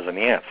mosquitoes and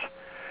the ants.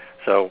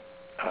 So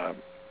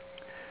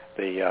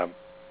the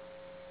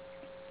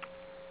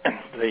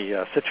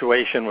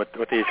situation with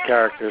these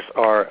characters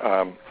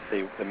are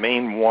the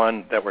main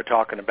one that we're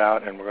talking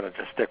about, and we're going to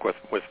just stick with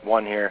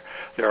one here.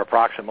 There are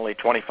approximately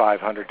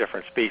 2,500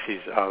 different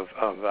species of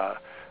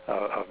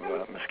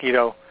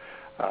mosquito.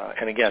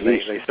 And again,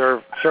 they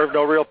serve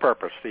no real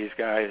purpose. These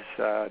guys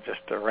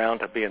just around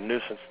to be a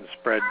nuisance and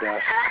spread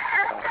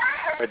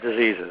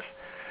diseases.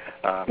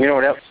 You know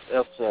what else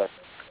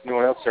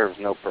serves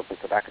no purpose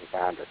that I can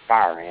find are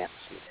fire ants.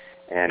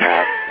 And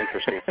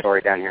interesting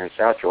story down here in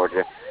South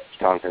Georgia.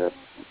 Talking to the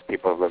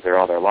people who lived there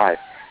all their life.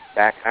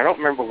 Back, I don't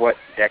remember what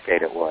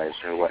decade it was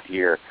or what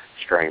year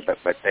strain, but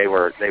they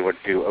would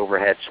do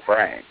overhead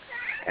spraying,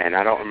 and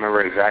I don't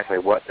remember exactly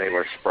what they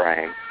were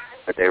spraying.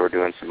 But they were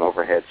doing some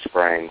overhead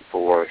spraying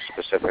for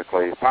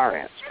specifically fire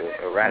ants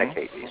to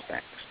eradicate these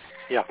things.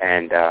 Yeah.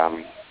 And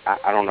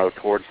I don't know,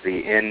 towards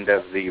the end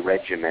of the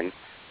regimen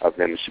of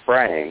them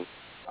spraying,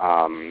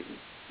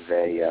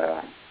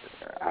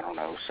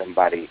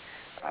 somebody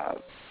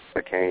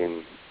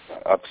became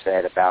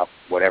upset about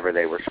whatever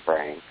they were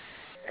spraying,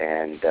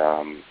 and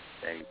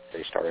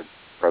they started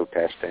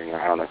protesting.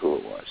 I don't know who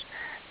it was.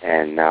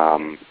 And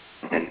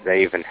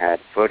they even had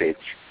footage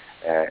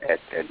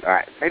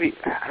maybe,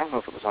 I don't know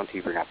if it was on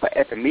TV or not, but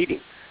at the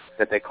meeting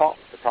that they called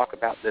to talk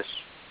about this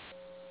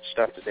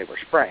stuff that they were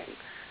spraying.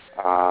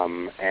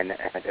 And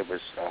it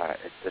was, at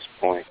this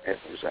point, it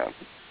was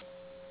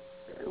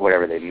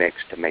whatever they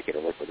mixed to make it a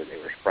liquid that they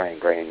were spraying,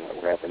 grain or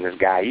whatever. And this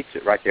guy eats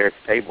it right there at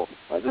the table.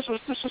 This is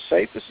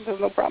safe. This is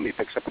no problem. He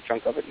picks up a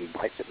chunk of it and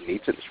bites it and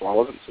eats it and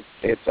swallows it and says,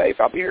 it's safe.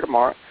 I'll be here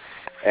tomorrow.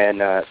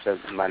 And so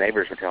my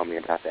neighbors were telling me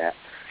about that.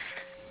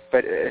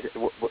 But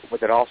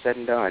with it all said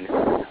and done,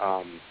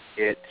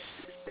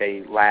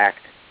 they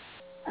lacked,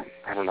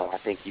 I don't know, I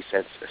think he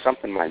said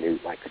something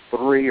minute, like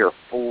 3 or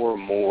 4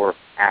 more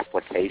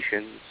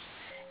applications,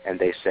 and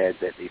they said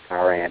that the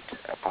fire ant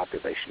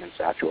population in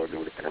South Georgia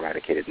would have been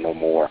eradicated no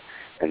more.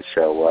 And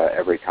so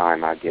every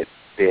time I get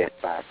bit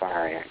by a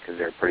fire ant, because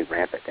they're pretty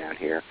rampant down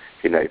here,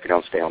 if you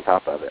don't stay on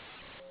top of it,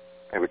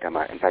 every time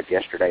in fact,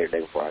 yesterday or the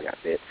day before I got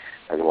bit,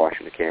 I was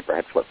washing the camper, I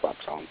had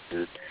flip-flops on,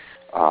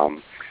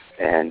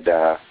 and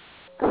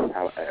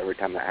every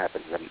time that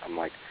happens, I'm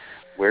like,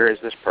 where is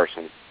this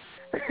person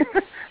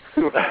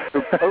who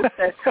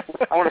protested?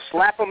 I want to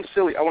slap them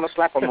silly. I want to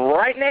slap them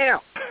right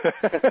now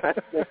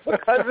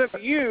because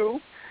of you.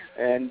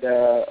 And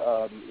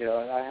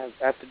I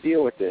have to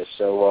deal with this.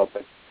 So,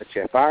 but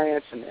yeah, fire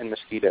ants and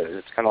mosquitoes.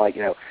 It's kind of like,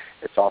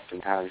 it's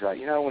oftentimes like,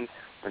 when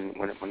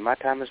my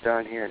time is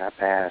done here and I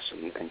pass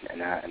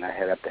and I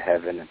head up to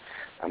heaven and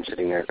I'm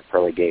sitting there at the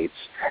pearly gates,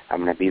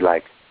 I'm going to be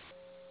like,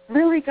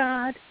 really,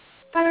 God,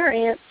 fire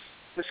ants,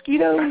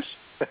 mosquitoes.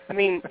 I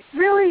mean,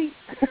 really?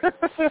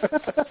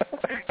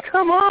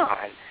 Come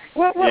on.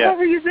 What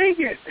were you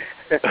thinking?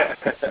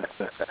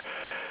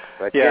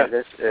 But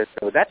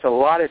so that's a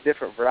lot of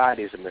different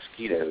varieties of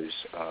mosquitoes.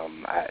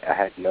 I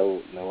had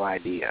no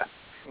idea.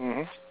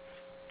 Mm-hmm.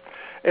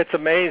 It's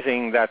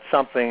amazing that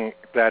something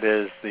that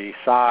is the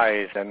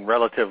size and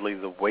relatively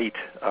the weight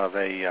of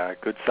a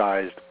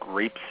good-sized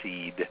grape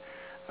seed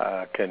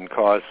can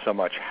cause so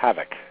much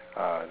havoc.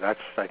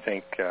 That's, I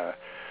think,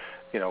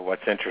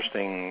 what's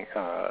interesting,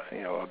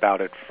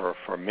 about it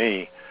for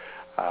me.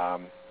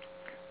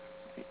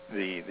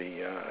 The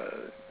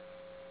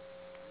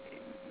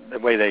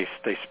way they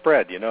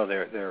spread,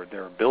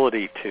 their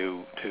ability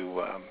to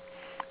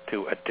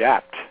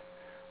adapt.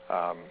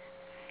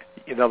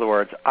 In other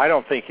words, I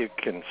don't think you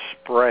can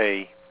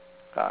spray,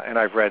 and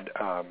I've read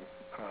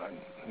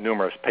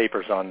numerous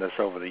papers on this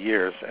over the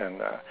years,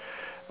 and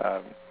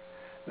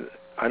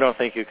I don't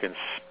think you can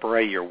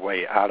spray your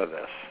way out of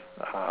this.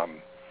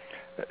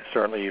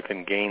 Certainly you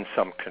can gain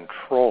some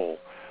control,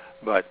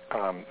 but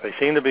they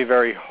seem to be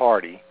very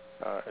hardy,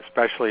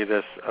 especially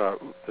this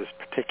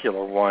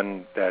particular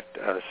one that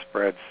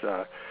spreads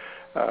the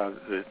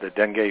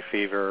dengue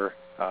fever,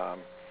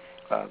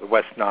 the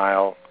West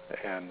Nile,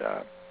 and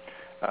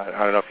I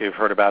don't know if you've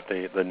heard about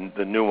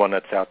the new one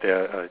that's out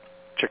there,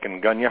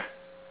 chikungunya.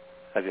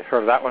 Have you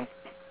heard of that one?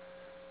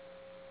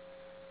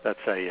 That's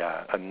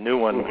a new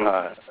one.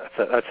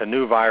 That's a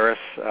new virus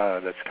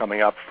that's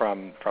coming up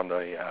from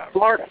the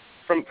Florida,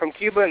 from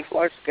Cuba and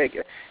Florida.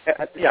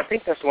 I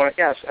think that's the one.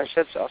 Yeah, I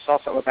saw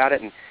something about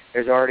it, and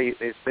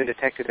it's been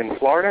detected in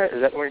Florida.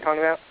 Is that what you're talking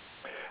about?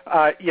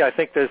 Yeah, I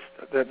think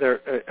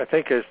I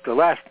think the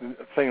last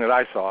thing that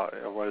I saw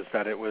was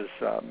that it was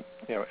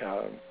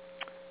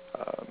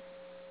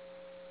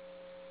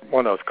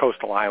one of those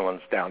coastal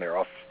islands down there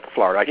off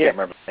Florida. I can't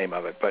remember the name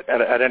of it, but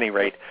at any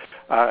rate,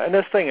 and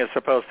this thing is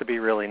supposed to be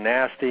really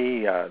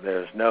nasty.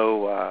 There's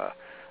no,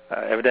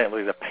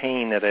 evidently the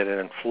pain that it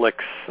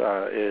inflicts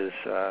is,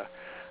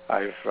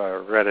 I've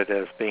read it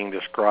as being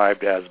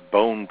described as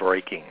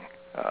bone-breaking.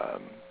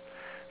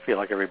 Feel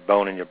like every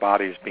bone in your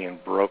body is being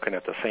broken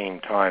at the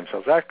same time.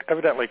 So it's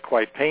evidently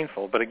quite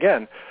painful. But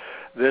again,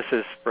 this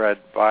is spread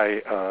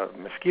by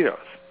mosquitoes.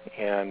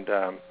 And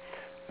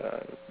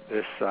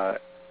this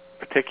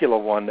particular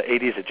one, the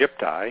Aedes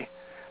aegypti,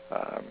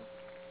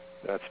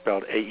 that's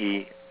spelled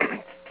A-E-D-E-S,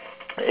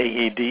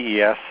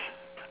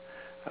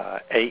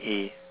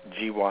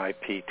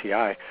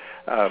 A-E-G-Y-P-T-I.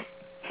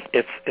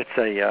 It's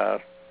a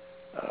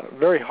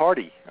very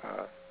hardy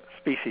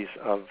species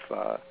of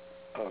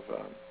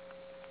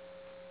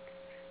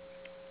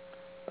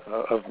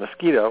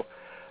mosquito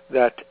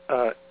that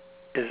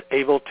is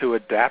able to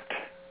adapt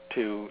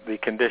to the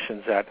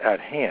conditions at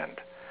hand.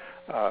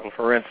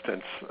 For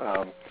instance,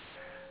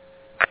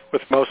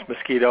 with most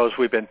mosquitoes,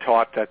 we've been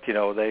taught that,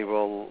 they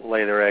will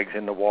lay their eggs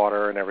in the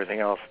water and everything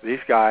else.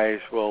 These guys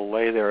will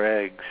lay their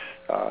eggs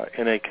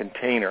in a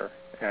container,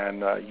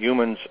 and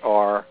humans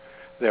are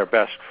their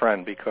best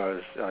friend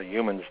because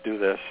humans do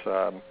this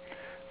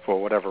for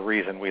whatever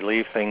reason. We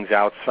leave things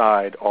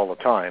outside all the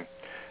time,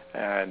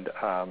 and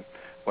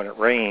when it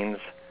rains,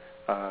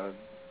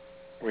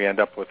 we end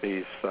up with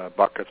these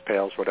buckets,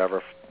 pails,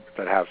 whatever,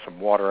 that have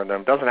some water in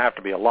them. It doesn't have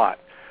to be a lot.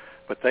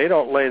 But they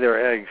don't lay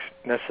their eggs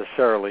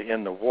necessarily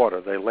in the water.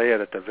 They lay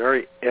it at the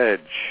very edge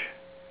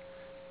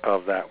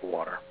of that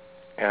water.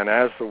 And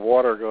as the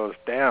water goes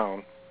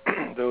down,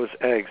 those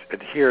eggs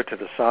adhere to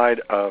the side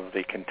of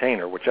the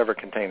container, whichever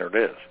container it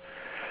is,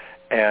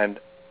 and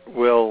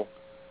will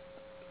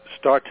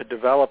start to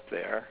develop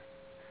there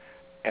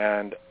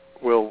and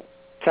will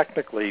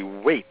technically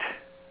wait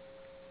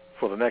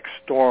for the next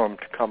storm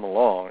to come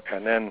along,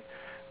 and then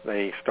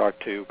they start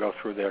to go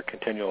through their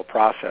continual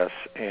process,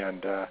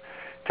 and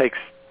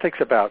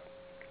takes about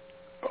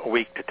a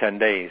week to 10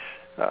 days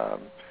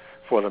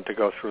for them to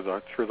go through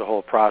the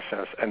whole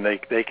process, and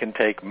they can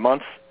take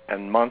months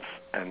and months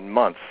and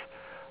months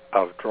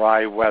of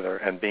dry weather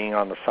and being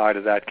on the side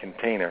of that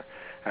container,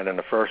 and then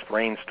the first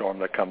rainstorm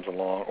that comes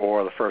along,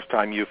 or the first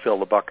time you fill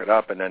the bucket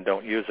up and then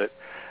don't use it,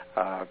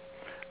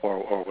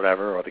 or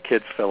whatever, or the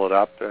kids fill it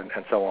up, and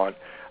so on.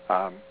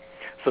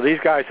 So these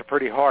guys are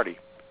pretty hardy,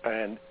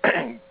 and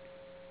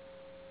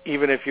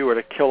even if you were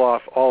to kill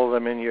off all of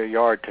them in your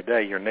yard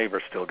today, your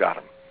neighbor still got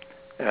them.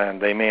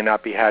 And they may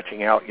not be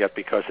hatching out yet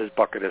because his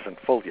bucket isn't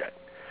full yet.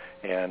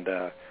 And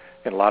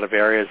in a lot of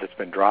areas it's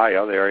been dry,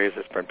 other areas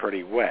it's been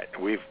pretty wet.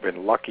 We've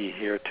been lucky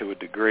here to a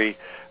degree.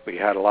 We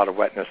had a lot of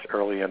wetness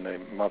early in the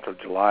month of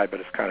July, but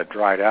it's kind of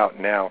dried out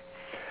now.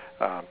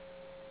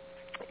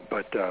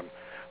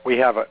 We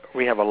have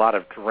a lot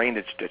of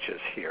drainage ditches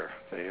here.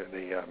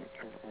 We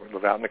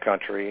live out in the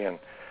country, and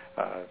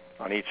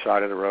on each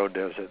side of the road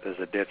there's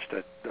a ditch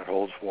that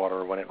holds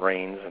water when it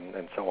rains,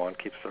 and so on,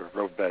 keeps the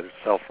roadbed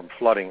itself from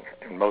flooding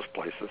in most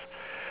places.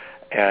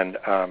 And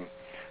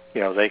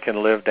they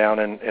can live down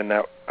in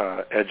that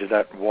edge of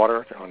that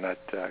water, on that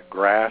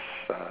grass.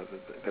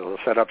 They'll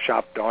set up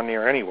shop darn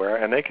near anywhere,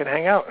 and they can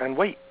hang out and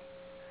wait,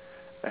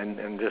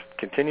 and just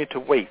continue to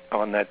wait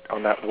on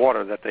that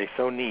water that they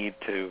so need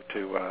to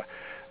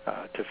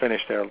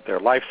finish their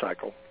life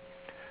cycle.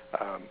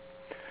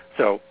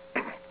 So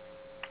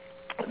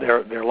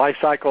their life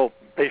cycle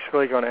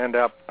basically going to end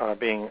up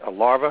being a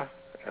larva,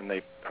 and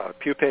they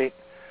pupate,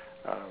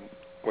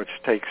 which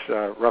takes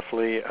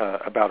roughly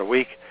about a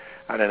week,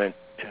 and then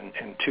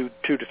in 2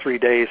 to 3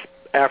 days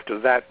after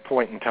that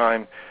point in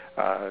time,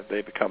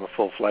 they become a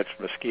full-fledged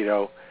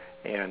mosquito,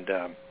 and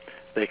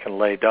they can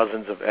lay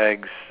dozens of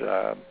eggs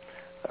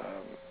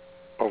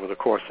over the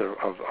course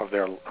of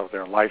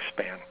their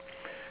lifespan.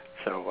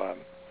 So,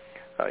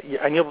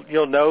 and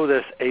you'll know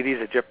this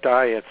Aedes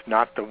aegypti. It's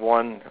not the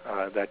one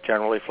that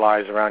generally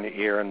flies around your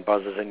ear and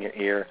buzzes in your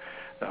ear.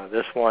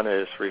 This one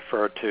is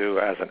referred to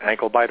as an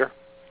ankle biter.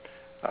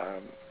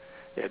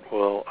 It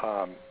will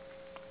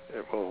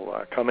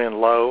come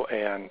in low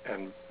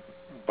and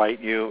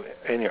bite you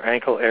in your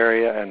ankle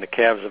area and the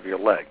calves of your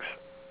legs.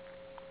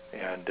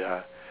 And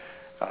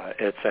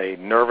it's a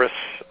nervous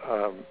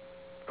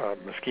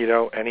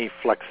mosquito. Any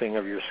flexing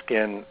of your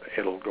skin,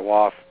 it'll go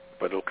off,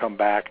 but it'll come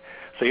back.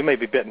 So you may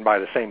be bitten by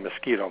the same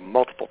mosquito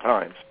multiple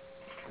times.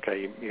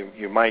 Okay,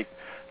 you might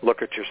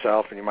look at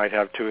yourself and you might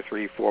have 2 or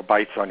 3, 4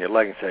 bites on your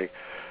leg and say,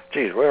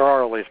 geez, where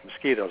are all these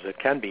mosquitoes? It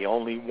can be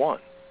only one,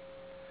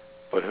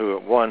 but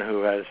one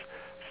who has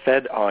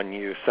fed on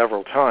you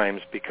several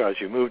times because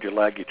you moved your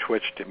leg, you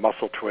twitched, a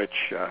muscle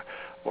twitch,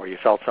 or you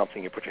felt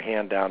something, you put your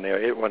hand down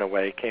there, it went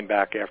away, came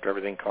back after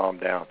everything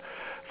calmed down.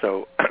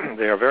 So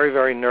they are very,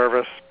 very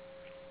nervous,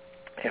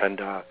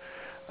 and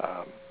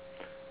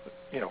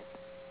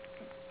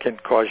can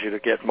cause you to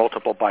get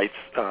multiple bites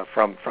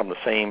from the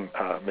same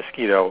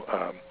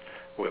mosquito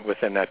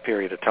within that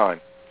period of time.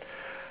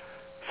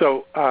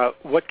 So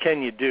what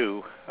can you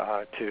do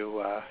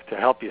to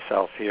help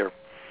yourself here?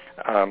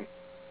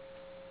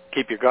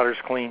 Keep your gutters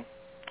clean.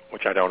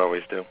 which I don't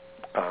always do.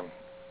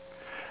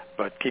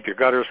 But keep your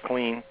gutters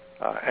clean.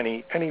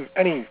 Anything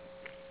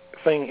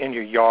in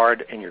your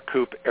yard, in your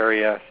coop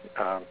area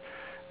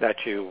that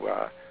you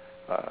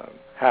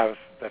have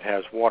that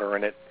has water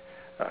in it,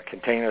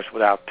 containers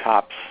without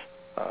tops,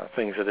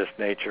 things of this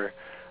nature,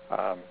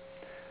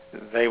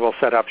 they will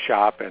set up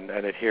shop and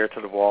adhere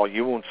to the wall.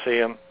 You won't see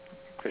them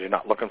because you're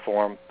not looking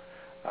for them.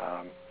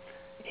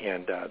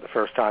 And the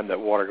first time that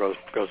water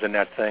goes in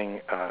that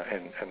thing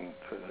and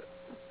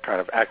kind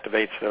of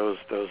activates those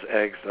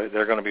eggs,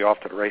 they're going to be off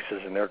to the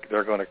races, and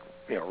they're going to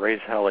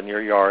raise hell in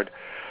your yard.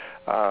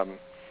 And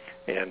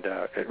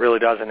it really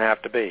doesn't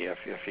have to be.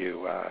 If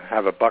you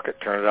have a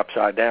bucket, turn it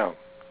upside down.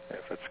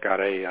 If it's got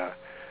a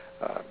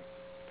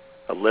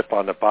lip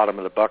on the bottom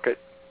of the bucket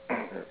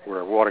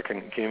where water can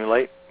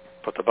accumulate,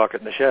 put the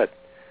bucket in the shed.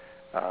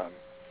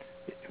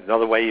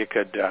 Another way you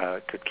could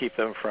keep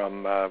them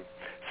from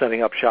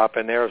setting up shop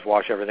in there is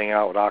wash everything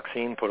out with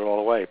Oxine, put it all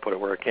away, put it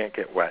where it can't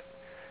get wet.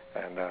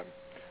 And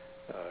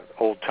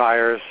old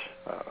tires,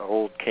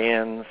 old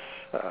cans,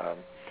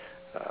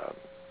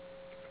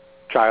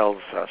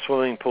 child's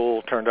swimming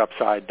pool turned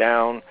upside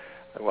down.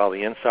 While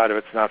the inside of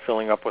it's not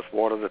filling up with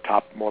water, the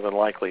top more than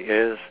likely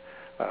is.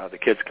 The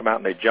kids come out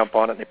and they jump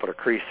on it and they put a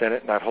crease in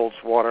it, and that holds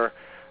water.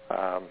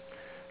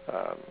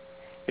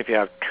 If you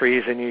have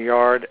trees in your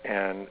yard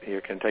and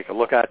you can take a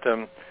look at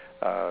them,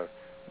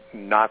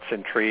 knots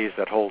in trees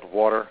that hold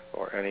water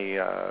or any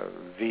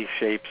V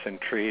shapes in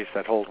trees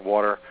that hold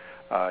water,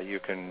 you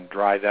can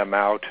dry them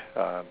out,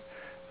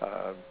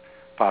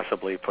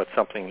 possibly put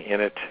something in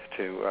it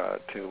to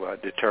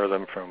deter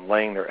them from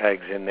laying their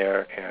eggs in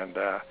there and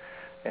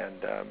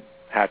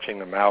hatching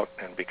them out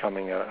and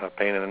becoming a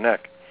pain in the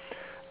neck.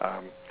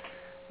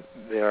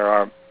 There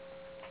are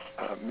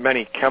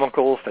many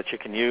chemicals that you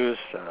can use.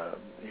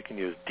 You can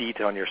use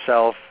DEET on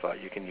yourself.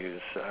 You can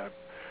use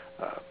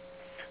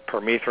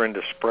permethrin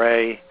to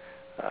spray.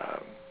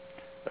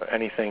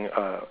 Anything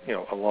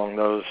along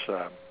those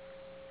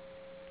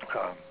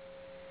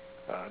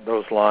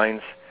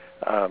lines.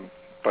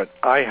 But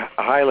I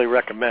highly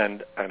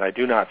recommend, and I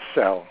do not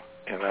sell,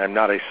 and I'm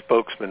not a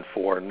spokesman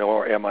for,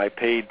 nor am I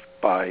paid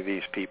by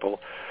these people.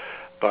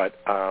 But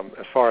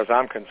as far as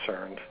I'm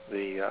concerned,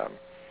 the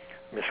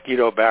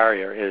mosquito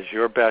barrier is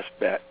your best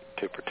bet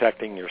to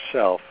protecting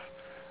yourself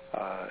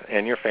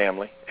and your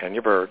family and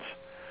your birds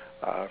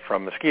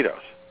from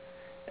mosquitoes.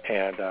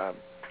 And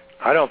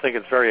I don't think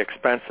it's very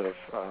expensive.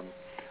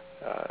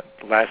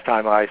 Last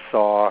time I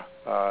saw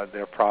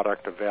their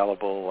product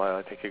available,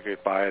 I think you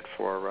could buy it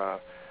for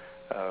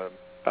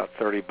about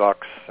 $30,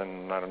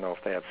 and I don't know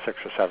if they had $6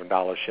 or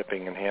 $7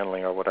 shipping and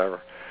handling or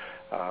whatever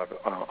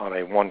on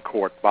a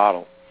 1-quart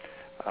bottle.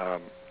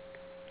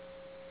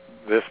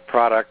 This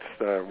product,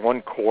 the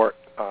 1 quart,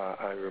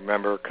 I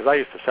remember, because I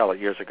used to sell it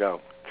years ago.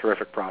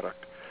 Terrific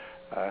product.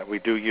 We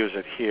do use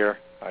it here.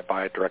 I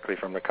buy it directly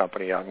from the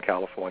company out in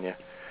California.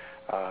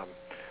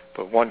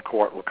 But 1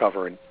 quart will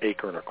cover an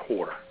acre and a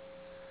quarter.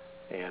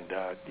 And,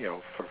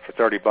 for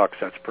 $30,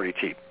 that's pretty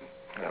cheap.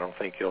 I don't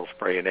think you'll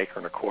spray an acre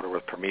and a quarter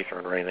with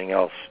permethrin or anything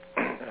else.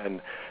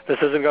 And this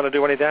isn't going to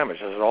do any damage.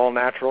 This is all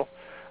natural.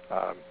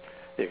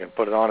 You can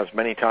put it on as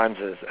many times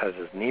as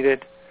is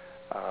needed.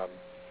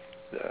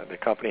 The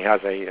company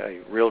has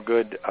a real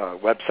good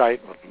website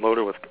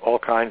loaded with all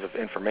kinds of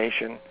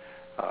information.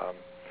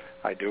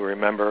 I do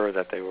remember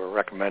that they were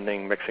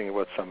recommending mixing it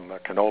with some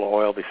canola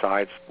oil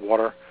besides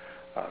water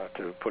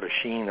to put a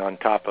sheen on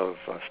top of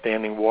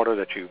standing water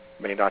that you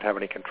may not have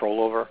any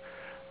control over.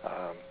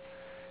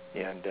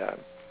 And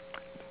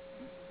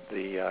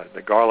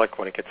the garlic,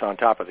 when it gets on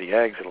top of the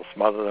eggs, it'll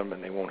smother them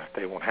and they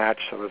won't hatch.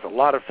 So there's a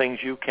lot of things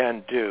you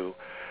can do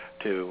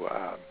to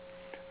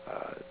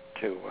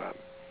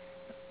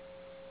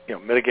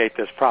mitigate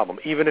this problem,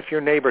 even if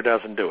your neighbor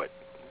doesn't do it.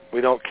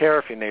 We don't care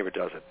if your neighbor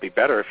does it. It'd be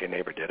better if your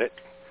neighbor did it,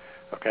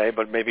 okay?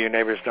 But maybe your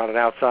neighbor's not an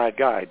outside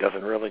guy,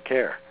 doesn't really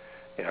care.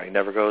 He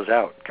never goes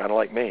out, kind of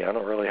like me. I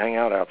don't really hang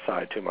out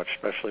outside too much,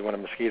 especially when a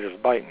mosquito's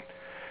biting.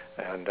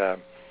 And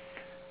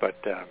but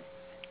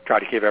try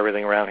to keep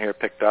everything around here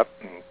picked up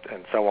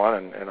and so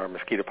on. And our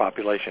mosquito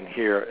population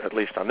here, at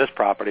least on this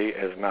property,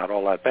 is not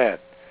all that bad.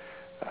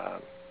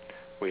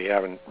 We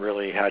haven't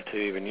really had to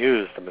even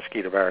use the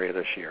mosquito barrier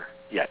this year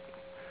yet.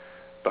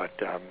 But,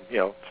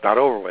 it's not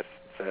over with.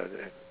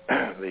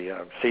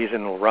 The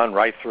season will run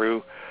right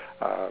through,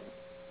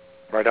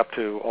 right up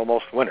to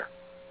almost winter.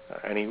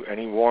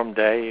 Any warm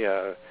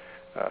day,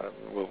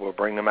 we'll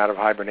bring them out of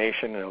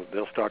hibernation, and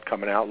they'll start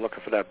coming out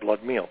looking for that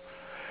blood meal.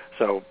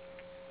 So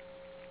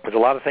there's a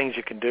lot of things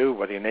you can do,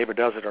 whether your neighbor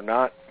does it or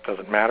not,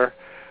 doesn't matter.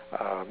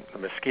 The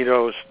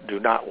mosquitoes do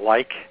not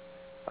like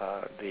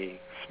the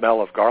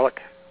smell of garlic,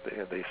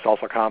 the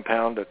sulfur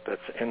compound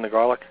that's in the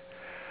garlic,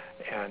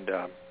 and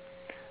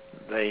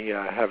they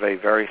have a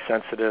very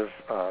sensitive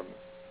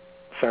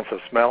sense of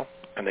smell,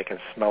 and they can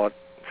smell it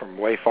from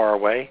way far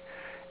away,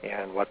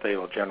 and what they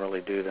will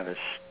generally do then is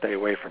stay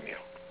away from you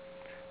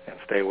and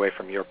stay away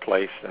from your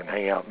place and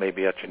hang out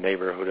maybe at your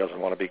neighbor who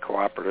doesn't want to be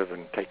cooperative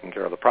and taking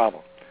care of the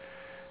problem.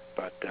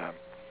 But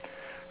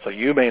So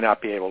you may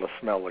not be able to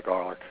smell the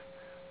garlic,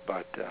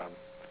 but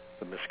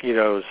the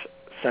mosquito's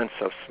sense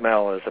of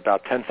smell is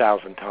about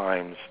 10,000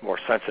 times more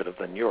sensitive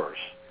than yours.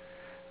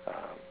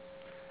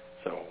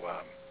 So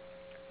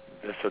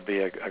this would be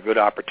a good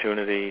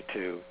opportunity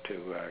to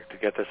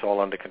get this all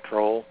under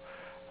control.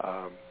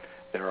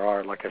 There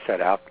are, like I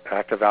said,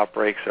 active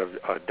outbreaks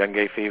of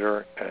dengue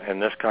fever in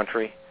this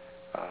country.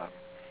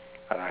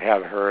 And I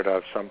have heard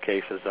of some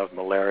cases of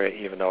malaria,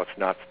 even though it's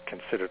not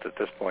considered at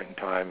this point in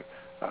time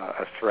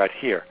a threat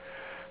here.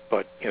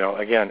 But,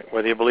 again,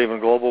 whether you believe in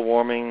global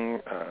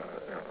warming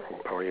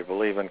or you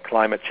believe in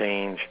climate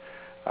change,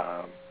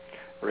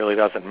 really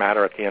doesn't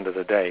matter at the end of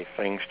the day.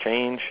 Things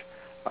change,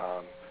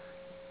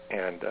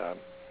 and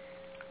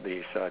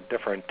these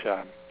different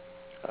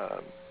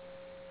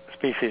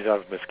species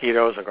of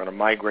mosquitoes are going to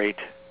migrate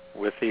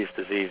with these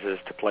diseases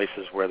to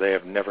places where they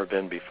have never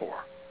been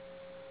before.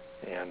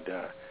 And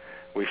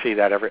we see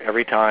that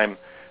every time.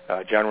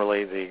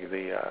 Generally,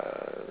 the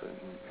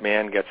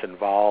man gets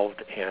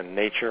involved in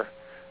nature.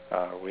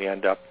 We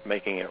end up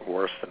making it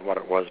worse than what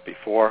it was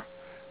before.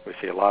 We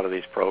see a lot of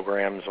these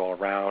programs all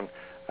around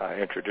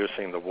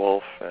introducing the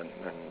wolf and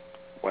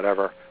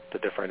whatever to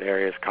different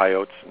areas,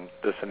 coyotes and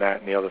this and that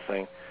and the other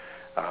thing.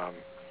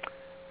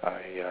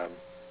 I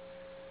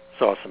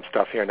saw some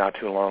stuff here not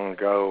too long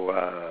ago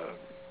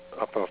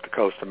up off the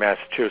coast of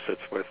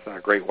Massachusetts with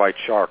great white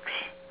sharks.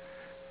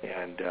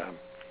 And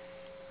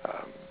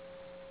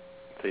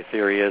the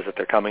theory is that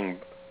they're coming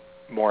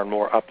more and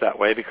more up that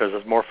way because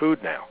there's more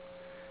food now.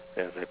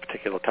 There's a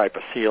particular type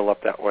of seal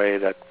up that way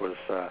that was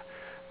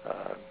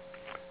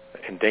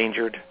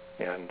endangered,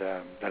 and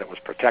that it was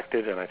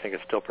protected, and I think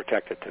it's still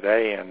protected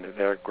today, and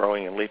they're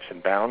growing in leaps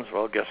and bounds.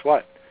 Well, guess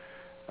what?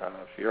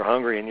 If you're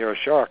hungry and you're a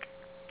shark,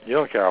 you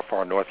don't care how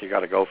far north you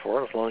got to go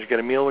for it, as long as you get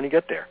a meal when you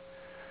get there.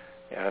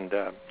 And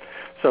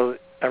so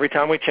every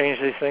time we change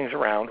these things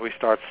around, we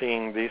start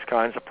seeing these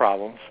kinds of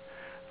problems.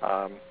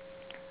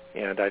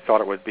 And I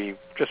thought it would be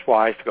just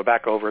wise to go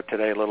back over it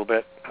today a little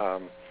bit.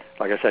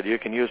 Like I said, you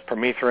can use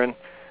permethrin.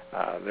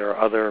 There are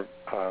other,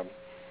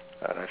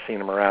 I've seen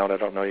them around. I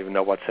don't even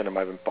know what's in them.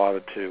 I haven't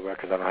bothered to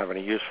because I don't have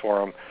any use for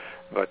them.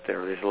 But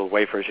there are these little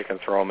wafers you can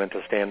throw them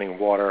into standing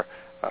water.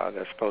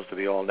 They're supposed to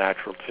be all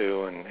natural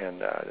too,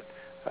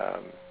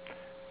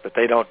 but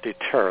they don't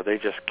deter. They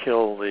just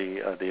kill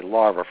the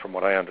larva, from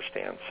what I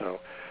understand. So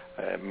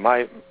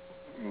my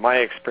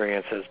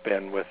experience has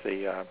been with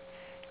the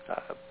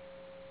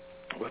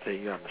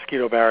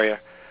mosquito barrier.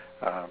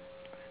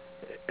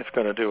 It's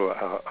going to do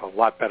a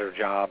lot better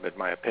job, in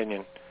my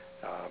opinion,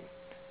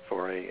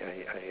 for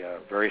a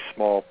very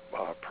small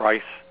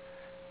price,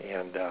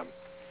 and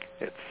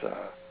it's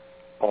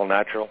all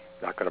natural,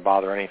 not going to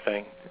bother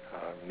anything.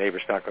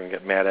 Neighbor's not going to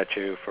get mad at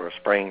you for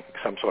spraying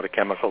some sort of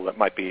chemical that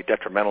might be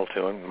detrimental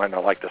to him. You might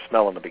not like the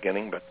smell in the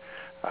beginning, but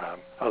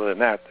other than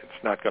that,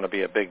 it's not going to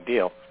be a big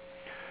deal.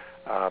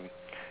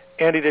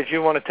 Andy, did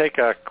you want to take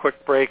a quick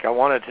break? I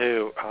wanted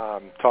to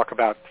talk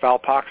about fowl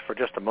pox for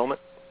just a moment.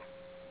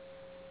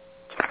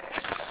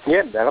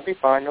 Yeah, that'll be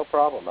fine, no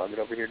problem. I'll get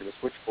over here to the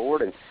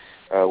switchboard and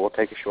we'll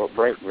take a short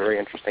break. Very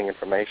interesting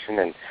information.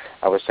 And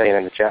I was saying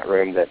in the chat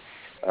room that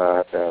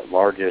the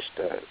largest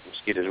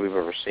mosquitoes we've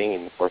ever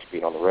seen, of course,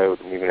 being on the road,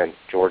 and even in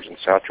Georgia and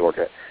South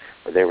Georgia,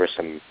 where there were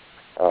some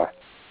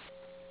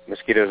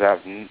mosquitoes out.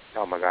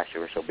 Oh my gosh, they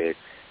were so big.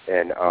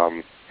 And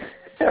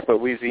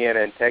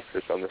Louisiana and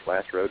Texas on this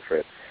last road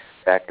trip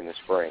back in the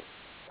spring.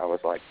 I was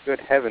like, good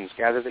heavens,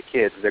 gather the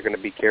kids. They're going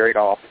to be carried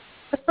off.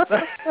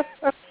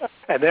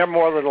 And they're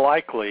more than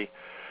likely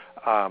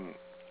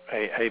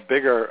a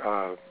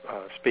bigger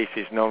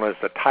species known as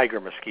the tiger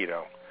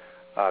mosquito,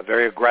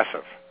 very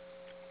aggressive.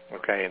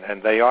 Okay,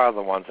 and they are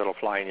the ones that'll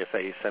fly in your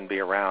face and be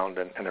around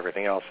and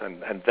everything else.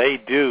 And they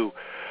do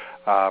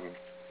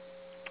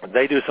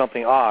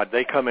something odd.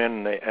 They come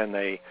in and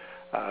they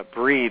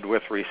breed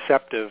with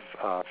receptive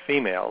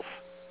females,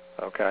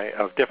 okay,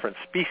 of different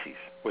species,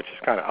 which is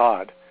kind of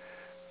odd.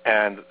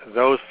 And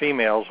those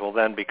females will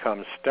then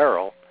become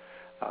sterile,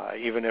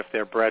 even if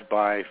they're bred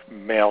by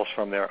males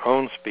from their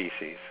own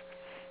species.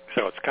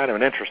 So it's kind of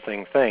an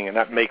interesting thing, and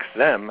that makes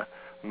them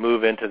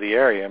move into the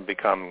area and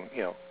become,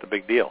 the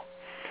big deal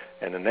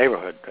in the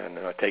neighborhood, and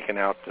taken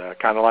out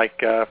kind of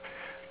like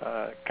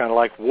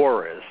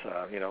war is.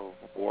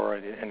 War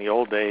in the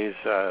old days,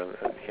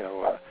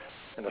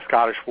 in the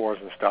Scottish wars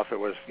and stuff, it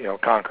was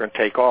conquer and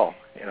take all,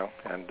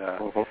 and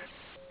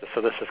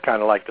so this is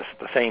kind of like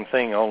the same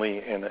thing, only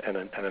in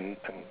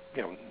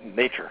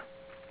nature.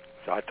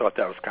 So I thought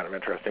that was kind of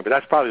interesting. But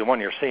that's probably the one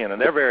you're seeing, and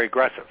they're very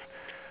aggressive,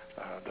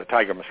 the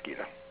tiger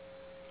mosquito.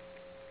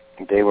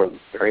 They were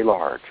very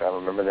large. I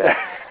remember that.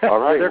 All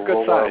right, they're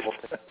good sized.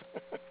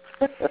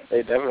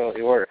 They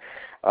definitely were.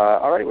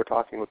 All right, we're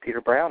talking with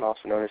Peter Brown,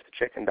 also known as the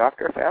Chicken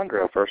Doctor, founder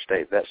of First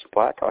State Vet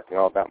Supply, talking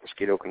all about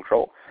mosquito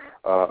control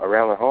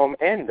around the home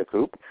and the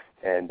coop.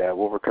 And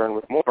we'll return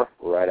with more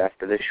right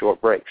after this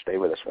short break. Stay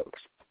with us,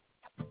 folks.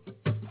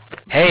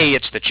 Hey,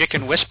 it's the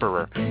Chicken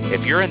Whisperer.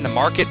 If you're in the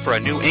market for a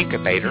new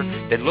incubator,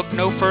 then look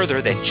no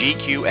further than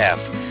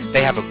GQF.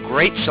 They have a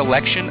great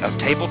selection of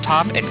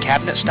tabletop and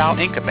cabinet-style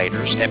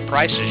incubators at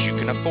prices you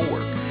can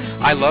afford.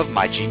 I love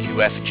my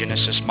GQF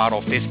Genesis Model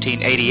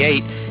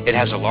 1588. It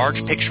has a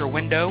large picture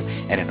window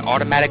and an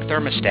automatic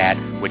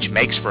thermostat, which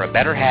makes for a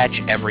better hatch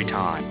every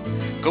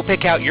time. Go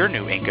pick out your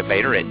new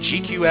incubator at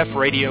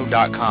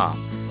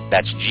gqfradio.com.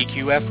 That's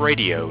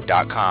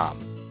gqfradio.com.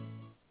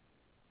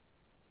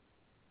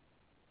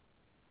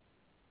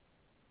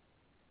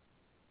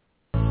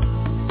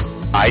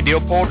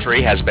 Ideal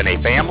Poultry has been a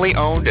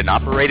family-owned and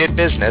operated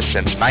business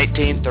since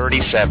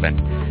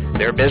 1937.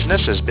 Their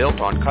business is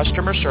built on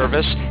customer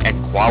service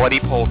and quality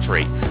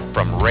poultry,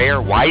 from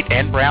rare white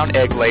and brown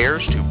egg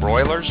layers to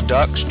broilers,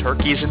 ducks,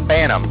 turkeys, and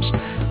bantams.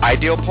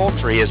 Ideal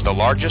Poultry is the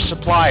largest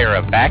supplier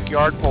of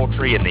backyard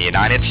poultry in the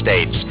United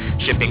States,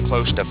 shipping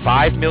close to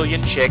 5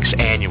 million chicks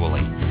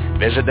annually.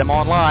 Visit them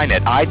online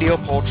at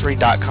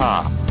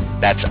idealpoultry.com.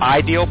 That's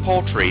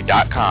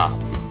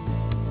idealpoultry.com.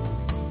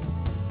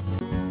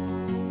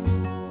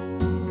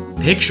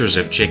 Pictures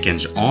of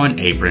chickens on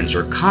aprons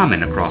are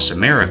common across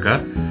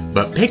America,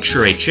 but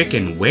picture a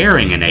chicken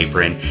wearing an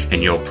apron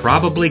and you'll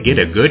probably get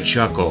a good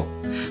chuckle.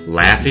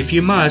 Laugh if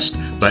you must,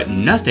 but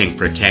nothing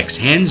protects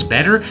hens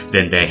better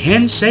than the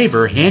Hen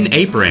Saver Hen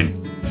Apron.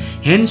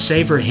 Hen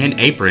Saver Hen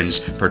Aprons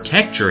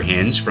protect your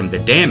hens from the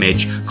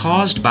damage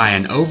caused by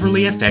an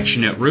overly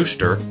affectionate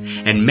rooster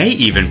and may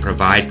even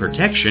provide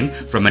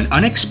protection from an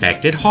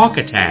unexpected hawk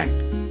attack.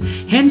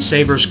 Hen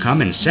Savers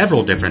come in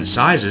several different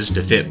sizes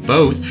to fit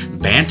both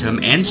bantam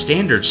and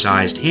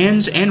standard-sized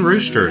hens and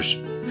roosters.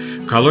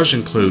 Colors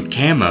include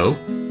camo,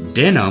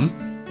 denim,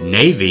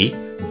 navy,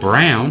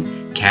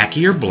 brown,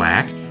 khaki or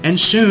black, and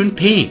soon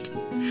pink.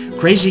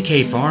 Crazy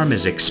K Farm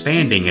is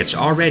expanding its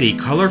already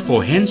colorful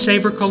Hen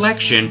Saver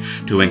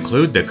collection to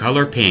include the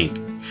color pink.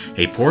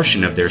 A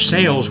portion of their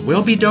sales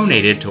will be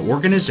donated to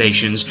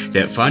organizations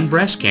that fund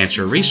breast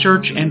cancer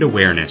research and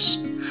awareness.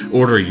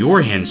 Order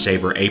your Hen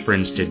Saver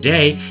aprons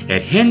today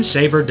at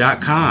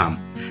hensaver.com.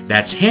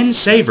 That's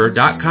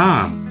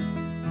hensaver.com.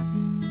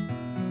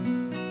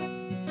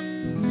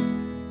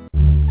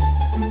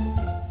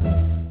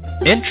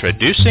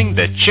 Introducing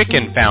the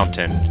Chicken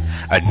Fountain,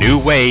 a new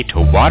way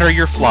to water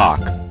your flock.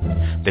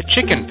 The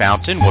Chicken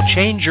Fountain will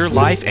change your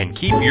life and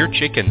keep your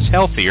chickens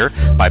healthier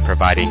by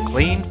providing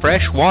clean,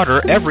 fresh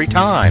water every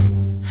time.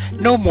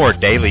 No more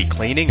daily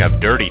cleaning of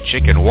dirty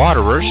chicken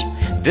waterers.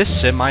 This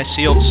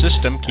semi-sealed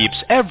system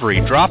keeps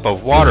every drop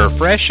of water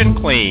fresh and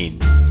clean.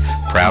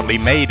 Proudly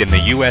made in the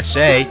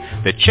USA,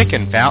 the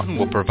Chicken Fountain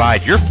will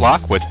provide your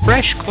flock with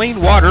fresh,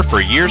 clean water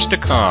for years to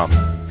come.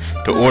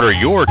 To order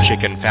your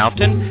Chicken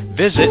Fountain,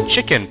 visit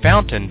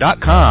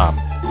chickenfountain.com.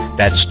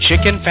 That's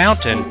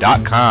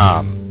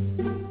chickenfountain.com.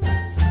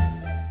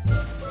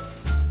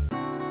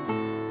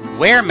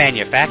 Ware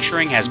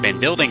Manufacturing has been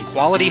building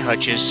quality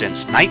hutches since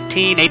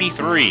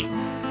 1983.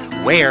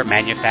 Ware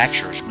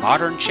manufactures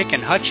modern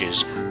chicken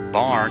hutches,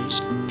 barns,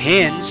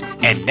 pens,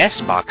 and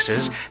nest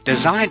boxes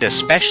designed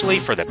especially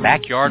for the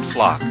backyard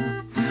flock.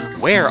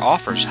 Ware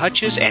offers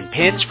hutches and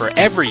pens for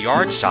every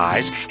yard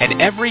size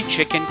and every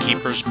chicken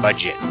keeper's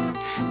budget.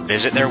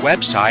 Visit their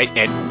website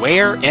at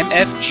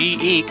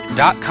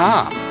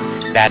waremfginc.com.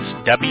 That's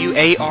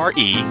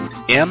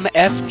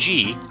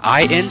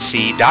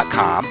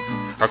waremfginc.com.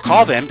 Or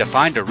call them to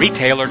find a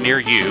retailer near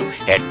you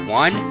at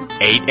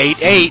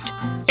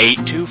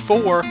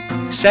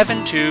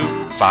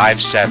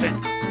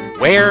 1-888-824-7257.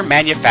 Ware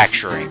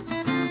Manufacturing.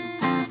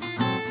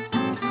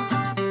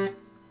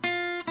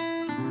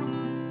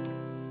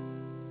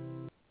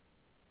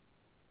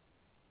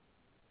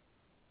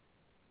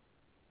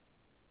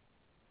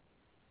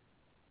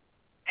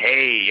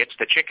 Hey, it's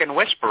the Chicken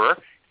Whisperer,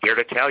 here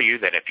to tell you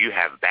that if you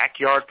have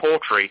backyard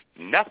poultry,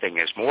 nothing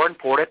is more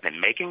important than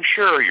making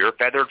sure your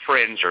feathered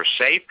friends are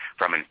safe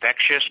from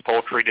infectious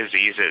poultry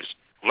diseases.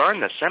 Learn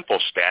the simple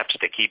steps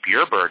to keep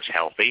your birds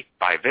healthy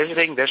by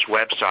visiting this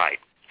website,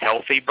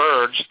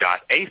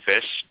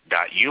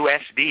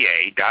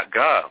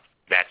 healthybirds.aphis.usda.gov.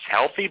 That's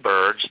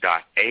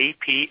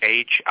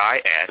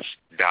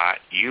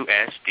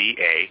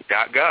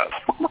healthybirds.aphis.usda.gov.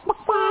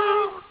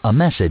 A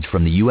message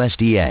from the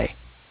USDA.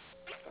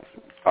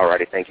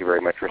 Alrighty, thank you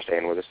very much for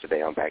staying with us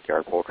today on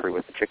Backyard Poultry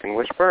with the Chicken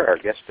Whisperer. Our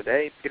guest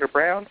today, Peter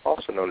Brown,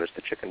 also known as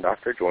the Chicken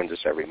Doctor, joins us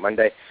every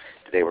Monday.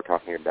 Today we're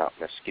talking about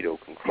mosquito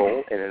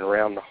control in and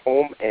around the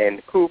home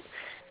and coop.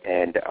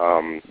 And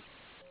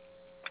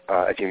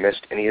if you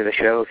missed any of the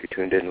show, if you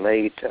tuned in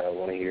late,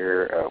 want to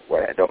hear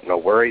what I don't know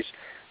worries,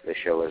 the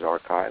show is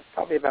archived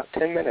probably about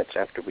 10 minutes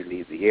after we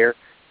leave the air.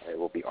 It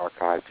will be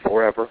archived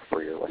forever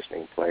for your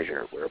listening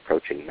pleasure. We're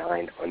approaching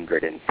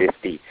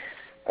 950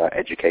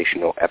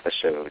 educational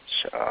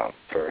episodes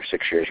for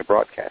 6 years of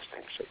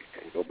broadcasting. So you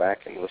can go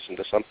back and listen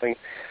to something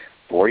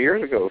 4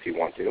 years ago if you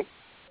want to,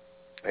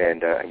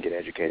 and get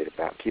educated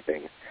about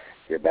keeping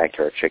your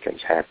backyard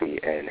chickens happy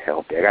and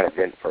healthy. I got to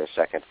vent for a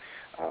second.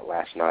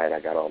 Last night I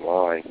got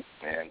online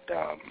and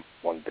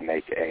wanted to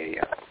make an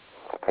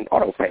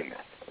auto payment,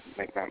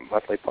 make my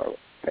monthly payment.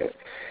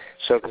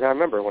 So because I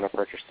remember when I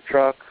purchased the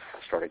truck, I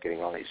started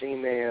getting all these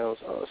emails,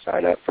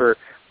 sign up for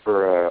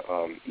for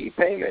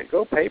e-payment,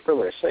 go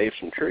paperless, save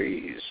some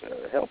trees,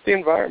 help the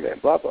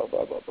environment, blah, blah,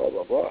 blah, blah, blah,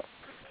 blah, blah.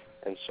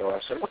 And so I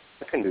said, well,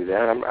 I can do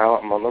that. I'm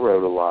on the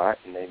road a lot,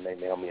 and they may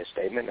mail me a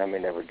statement, and I may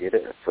never get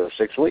it for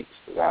 6 weeks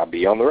because I'll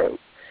be on the road.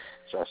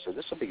 So I said,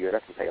 this will be good. I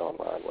can pay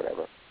online,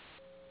 whatever.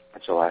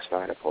 And so last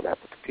night I pulled out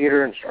the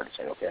computer and started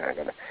saying, okay, I'm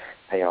going to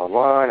pay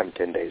online. I'm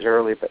 10 days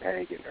early, but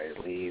hey, getting ready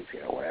to leave,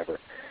 whatever.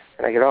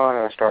 And I get on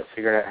and I start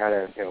figuring out how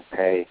to,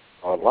 pay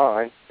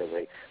online because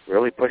they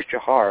really pushed you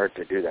hard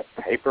to do that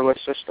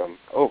paperless system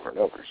over and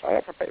over. Sign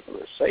up for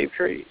paperless, save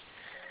trees.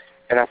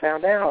 And I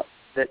found out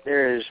that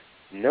there is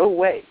no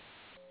way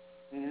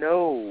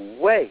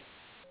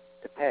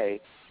to pay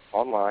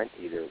online,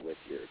 either with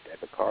your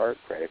debit card,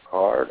 credit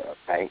card, a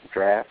bank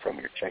draft from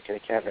your checking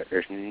account.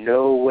 There's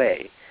no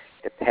way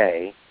to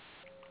pay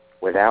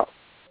without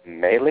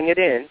mailing it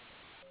in,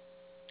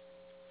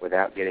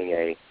 without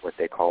getting what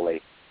they call a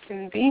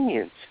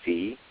convenience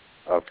fee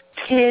of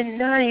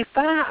 $10.95.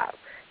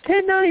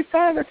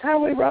 $10.95, that's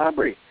highway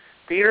robbery.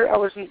 Peter, I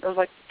was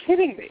like,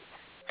 kidding me.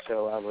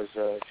 So I was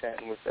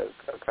chatting with the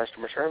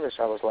customer service.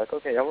 I was like,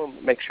 okay, I want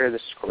to make sure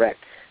this is correct,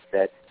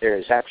 that there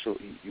is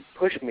absolutely, you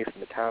pushed me from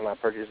the time I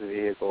purchased the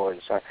vehicle,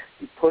 and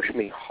you pushed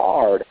me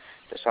hard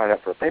to sign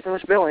up for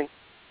paperless billing.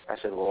 I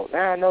said, well,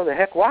 now I know the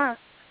heck why,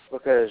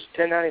 because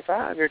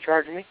 $10.95 you're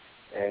charging me,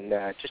 and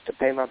just to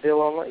pay my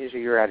bill online,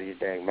 you're out of your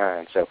dang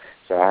mind. So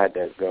I had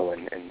to go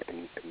and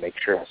make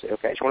sure. I said,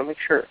 okay, I just want to make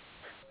sure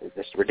that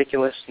this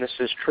ridiculousness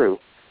is true,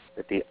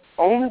 that the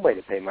only way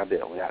to pay my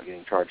bill without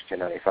getting charged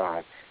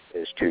 $10.95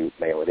 is to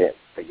mail it in.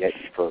 But yet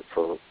for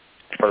the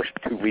first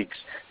 2 weeks,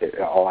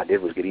 all I did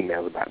was get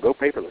emails about go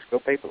paperless, go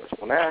paperless.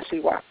 Well, now I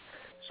see why.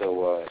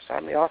 So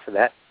sign me off of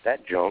that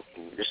junk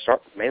and just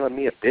start mailing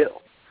me a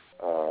bill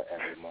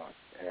every month.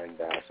 And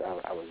so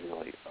I was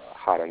really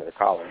hot under the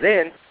collar.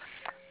 Then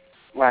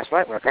last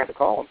night when I tried to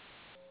call them,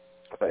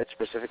 it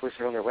specifically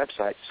said on their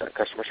website,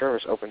 customer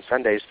service open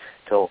Sundays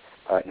till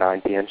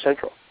 9 p.m.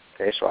 Central.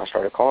 Okay, so I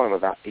started calling them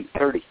about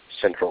 8:30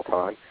 Central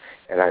time,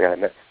 and I got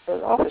the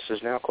office is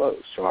now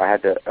closed. So I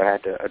had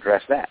to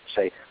address that.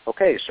 Say,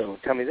 okay, so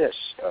tell me this,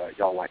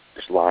 y'all like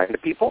just lying to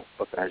people?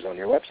 Because on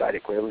your website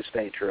it clearly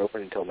states you're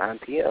open until 9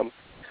 p.m.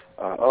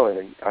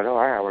 And I know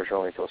our hours are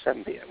only until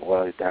 7 p.m.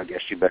 Well, I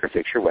guess you better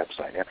fix your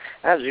website now.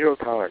 I have zero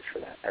tolerance for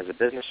that. As a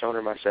business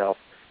owner myself,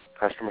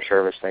 customer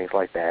service, things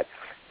like that,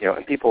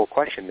 and people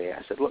question me.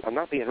 I said, look, I'm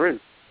not being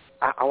rude.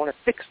 I want to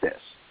fix this.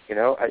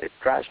 It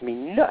drives me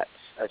nuts.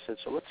 I said,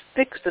 so let's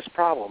fix this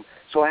problem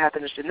so it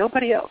happens to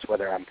nobody else,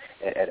 whether I'm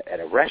at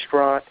a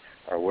restaurant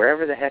or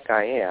wherever the heck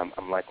I am.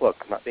 I'm like, look,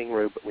 I'm not being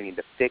rude, but we need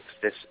to fix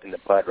this in the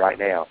bud right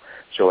now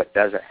so it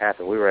doesn't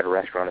happen. We were at a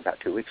restaurant about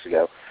 2 weeks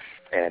ago,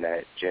 and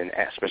Jen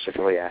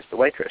specifically asked the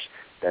waitress,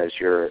 does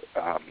your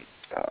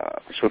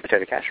sweet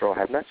potato casserole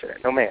have nuts in it?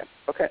 No, ma'am.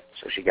 Okay,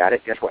 so she got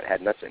it. Guess what? It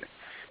had nuts in it.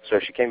 So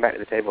she came back to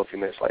the table a few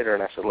minutes later,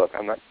 and I said, look,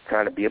 I'm not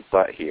trying to be a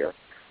butt here,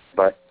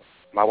 but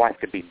my wife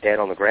could be dead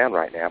on the ground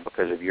right now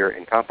because of your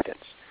incompetence.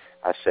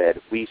 I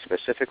said, we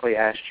specifically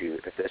asked you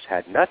if this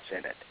had nuts in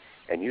it,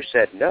 and you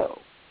said no.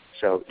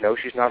 So, no,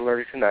 she's not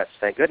allergic to nuts,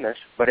 thank goodness.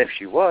 But if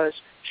she was,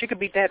 she could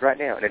be dead right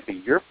now, and it'd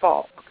be your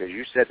fault because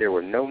you said there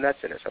were no nuts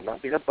in it. So I'm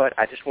not being a butt.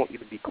 I just want you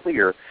to be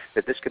clear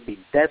that this could be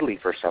deadly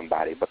for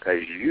somebody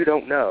because you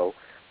don't know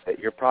that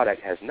your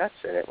product has nuts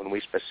in it when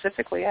we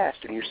specifically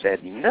asked, and you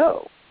said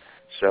no.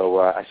 So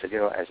I said,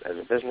 as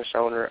a business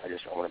owner,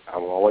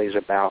 I'm always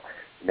about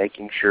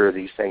making sure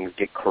these things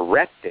get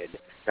corrected,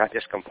 not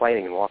just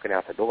complaining and walking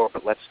out the door,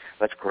 but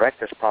let's correct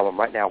this problem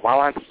right now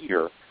while I'm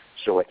here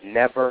so it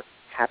never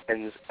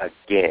happens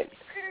again.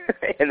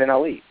 And then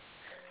I'll leave.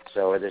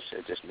 So it's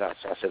just nuts.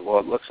 So I said, well,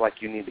 it looks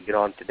like you need to get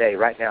on today,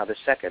 right now, this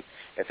second,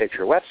 and fix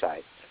your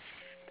website.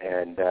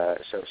 And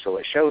so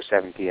it shows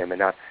 7 p.m. and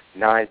not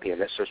 9 p.m.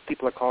 So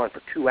people are calling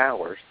for 2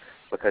 hours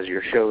because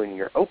you're showing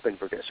you're open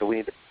for this. So we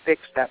need to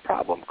fix that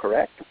problem,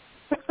 correct?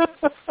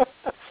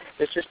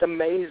 It's just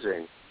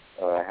amazing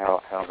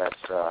how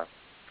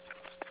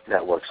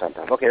that works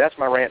sometimes. Okay, that's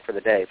my rant for the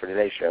day, for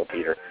today's show,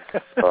 Peter.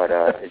 But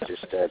it's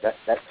just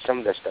that some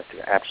of this stuff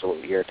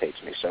absolutely irritates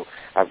me. So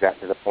I've gotten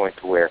to the point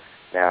to where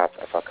now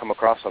if I come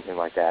across something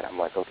like that, I'm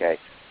like, okay,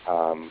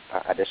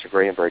 I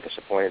disagree. I'm very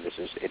disappointed. This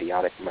is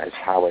idiotic. It's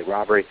highway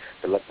robbery.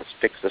 But let's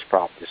fix this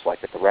problem, just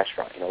like at the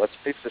restaurant. Let's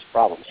fix this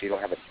problem so you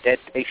don't have a dead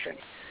patient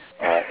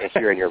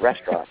here in your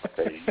restaurant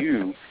because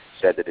you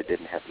said that it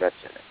didn't have nuts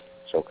in it.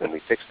 So can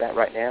we fix that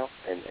right now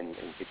and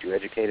get you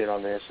educated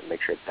on this and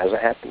make sure it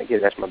doesn't happen again?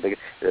 That's my biggest.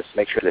 Let's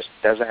make sure this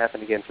doesn't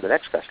happen again for the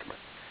next customer,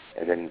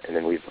 and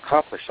then we've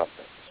accomplished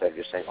something instead of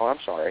just saying, "Oh, I'm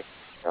sorry,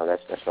 no,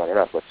 that's not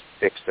enough. Let's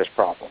fix this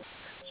problem."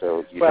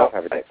 So you don't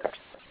have a dead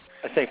customer.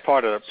 I think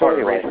part of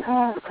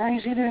the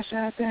craziness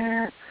out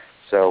there.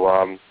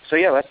 So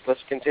yeah, let's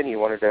continue.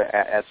 Wanted to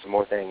add some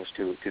more things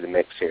to the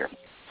mix here.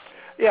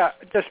 Yeah,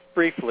 just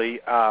briefly,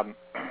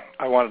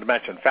 I wanted to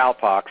mention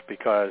fowlpox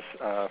because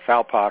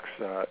fowlpox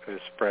is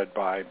spread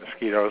by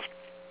mosquitoes,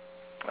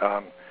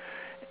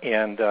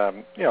 and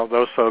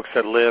those folks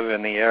that live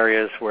in the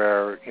areas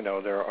where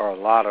there are a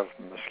lot of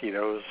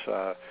mosquitoes,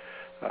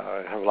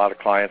 I have a lot of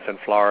clients in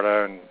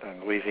Florida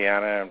and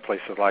Louisiana and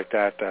places like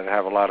that that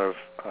have a lot of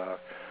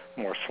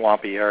more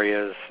swampy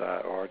areas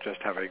or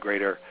just have a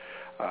greater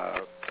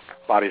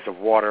bodies of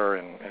water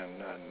and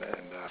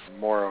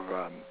more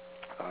of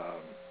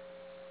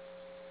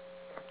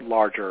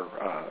larger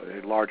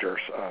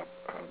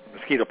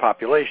mosquito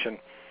population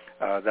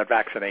that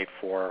vaccinate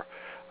for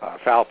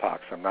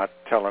fowl-pox. I'm not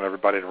telling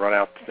everybody to run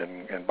out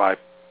and buy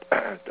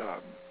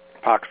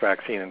pox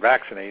vaccine and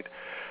vaccinate.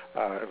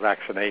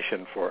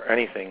 Vaccination for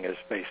anything is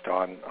based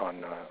on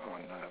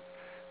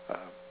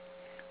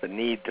the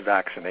need to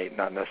vaccinate,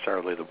 not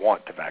necessarily the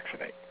want to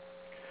vaccinate.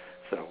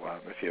 So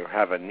if you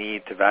have a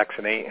need to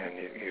vaccinate and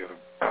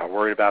you're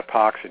worried about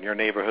pox in your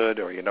neighborhood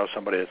or you know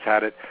somebody that's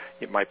had it,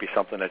 it might be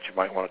something that you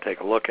might want to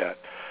take a look at.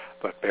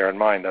 But bear in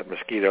mind that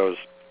mosquitoes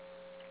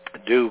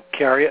do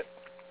carry it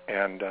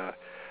and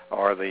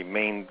are the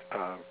main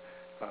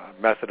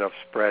method of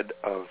spread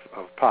of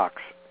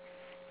pox.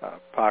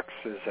 Pox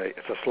is a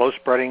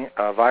slow-spreading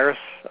virus,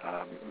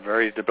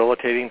 very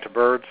debilitating to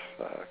birds.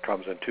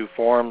 Comes in two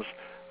forms.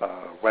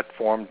 Wet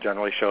form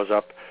generally shows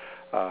up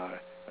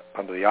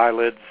under the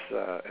eyelids,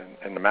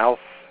 in the mouth,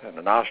 and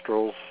the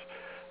nostrils.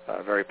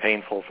 Very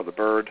painful for the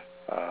bird,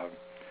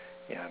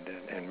 and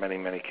in many,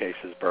 many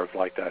cases, birds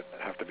like that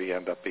have to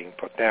end up being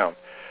put down.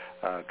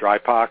 Dry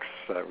pox,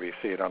 we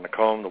see it on the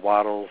comb, the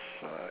wattles,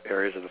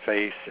 areas of the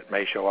face. It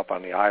may show up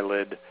on the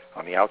eyelid,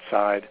 on the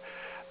outside.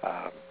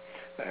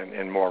 And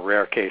in more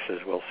rare cases,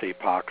 we'll see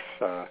pox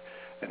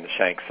in the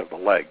shanks of the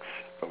legs.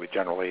 But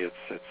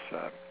it's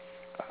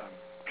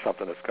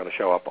something that's going to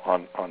show up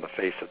on the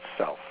face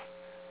itself.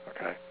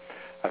 Okay,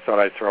 I thought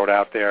I'd throw it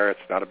out there. It's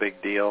not a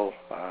big deal.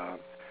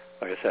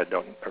 Like I said,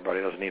 everybody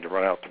doesn't need to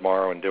run out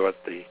tomorrow and do it.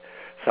 The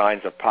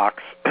signs of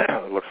pox,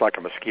 it looks like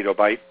a mosquito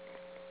bite.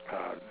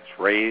 It's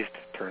raised,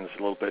 turns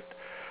a little bit.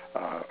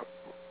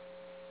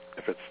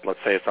 If let's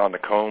say it's on the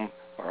comb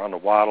or on the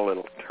wattle,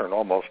 it'll turn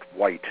almost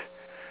white.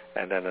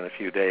 And then in a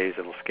few days,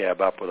 it'll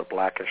scab up with a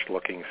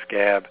blackish-looking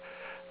scab.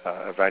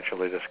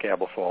 Eventually, the scab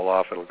will fall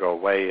off. It'll go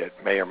away. It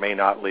may or may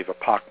not leave a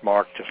pock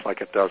mark, just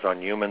like it does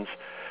on humans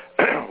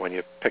when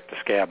you pick the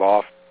scab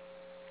off.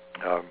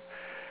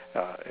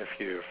 If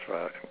you've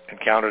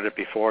encountered it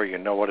before, you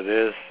know what it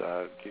is.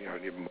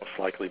 You're most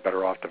likely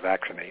better off to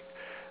vaccinate.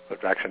 But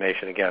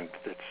vaccination, again,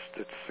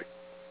 it's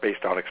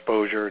based on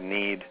exposure,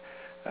 need,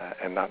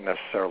 and not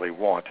necessarily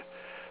want.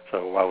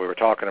 So while we were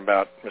talking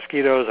about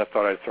mosquitoes, I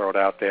thought I'd throw it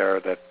out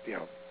there that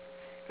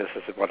this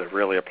is what it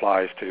really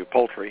applies to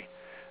poultry,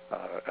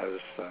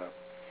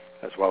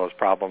 as well as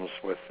problems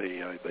with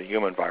the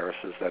human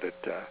viruses that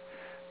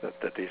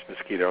these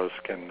mosquitoes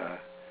can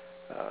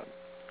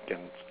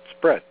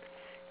spread.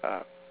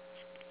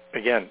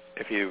 Again,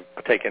 if you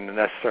are taking the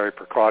necessary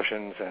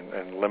precautions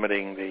and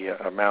limiting the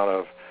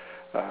amount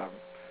of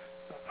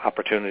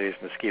opportunities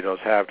mosquitoes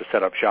have to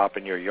set up shop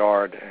in your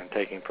yard and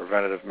taking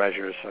preventative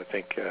measures, I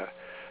think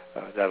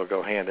that'll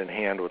go hand in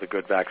hand with a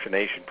good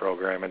vaccination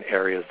program in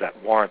areas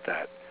that warrant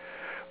that.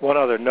 One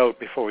other note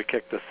before we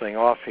kick this thing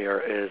off here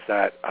is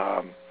that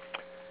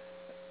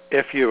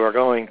if you are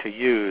going to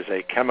use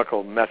a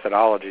chemical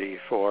methodology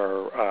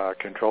for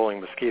controlling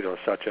mosquitoes,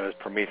 such as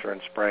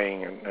permethrin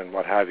spraying and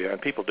what have you,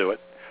 and people do it,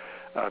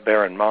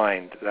 bear in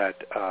mind that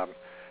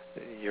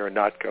you're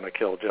not going to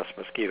kill just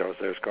mosquitoes.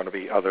 There's going to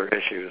be other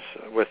issues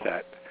with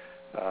that.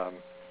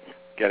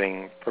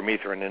 Getting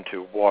permethrin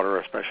into water,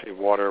 especially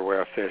water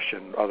where fish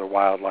and other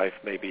wildlife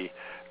may be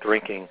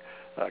drinking,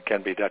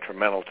 can be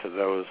detrimental to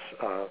those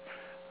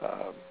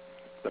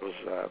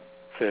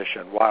fish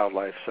and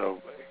wildlife.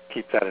 So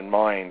keep that in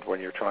mind when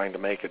you're trying to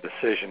make a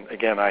decision.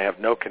 Again, I have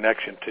no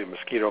connection to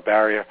mosquito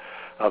barrier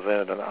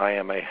other than I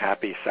am a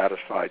happy,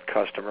 satisfied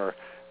customer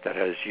that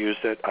has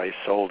used it. I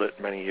sold it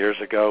many years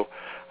ago.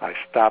 I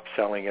stopped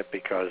selling it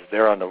because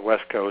they're on the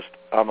West Coast,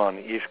 I'm on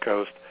the East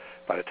Coast.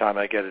 By the time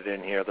I get it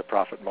in here, the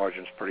profit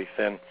margin's pretty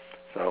thin,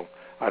 so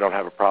I don't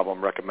have a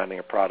problem recommending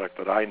a product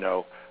that I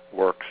know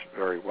works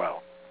very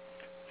well.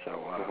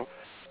 So,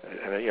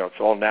 and, it's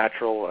all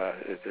natural.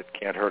 It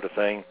can't hurt a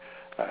thing.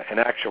 In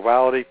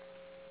actuality,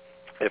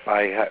 if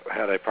I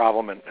had a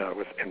problem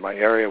in my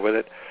area with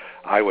it,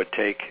 I would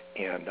take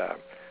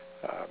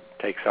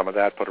some of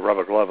that, put a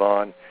rubber glove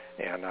on,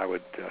 and I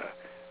would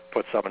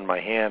put some in my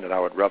hand, and I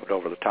would rub it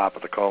over the top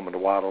of the comb and the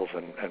wattles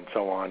and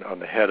so on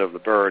the head of the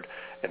bird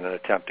in an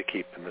attempt to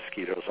keep the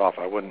mosquitoes off.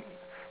 I wouldn't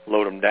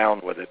load them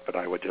down with it, but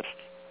I would just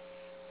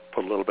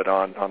put a little bit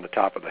on the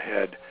top of the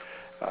head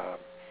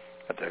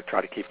to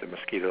try to keep the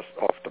mosquitoes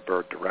off the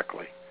bird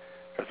directly.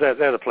 Because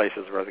they're the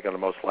places where they're going to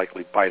most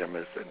likely bite them,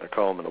 is in the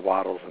comb and the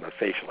wattles and the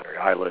facial area,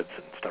 eyelids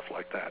and stuff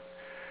like that.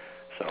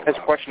 So there's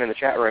a question in the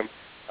chat room.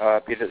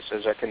 Peter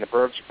says, can the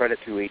birds spread it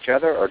to each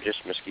other or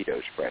just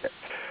mosquitoes spread it?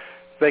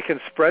 They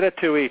can spread it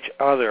to each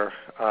other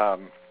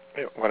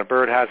when a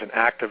bird has an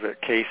active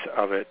case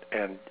of it,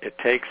 and it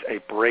takes a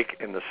break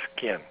in the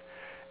skin.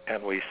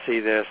 And we see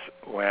this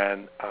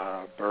when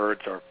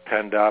birds are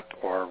penned up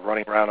or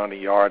running around on the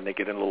yard, and they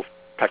get in a little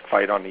peck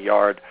fight on the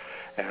yard,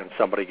 and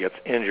somebody gets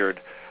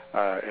injured.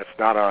 It's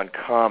not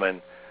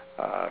uncommon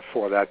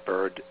for that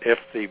bird if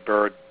the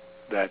bird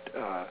that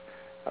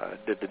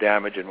did the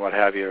damage and what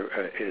have you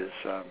is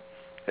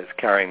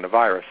carrying the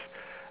virus.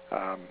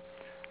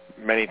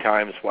 Many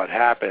times what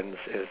happens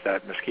is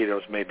that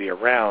mosquitoes may be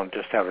around,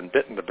 just haven't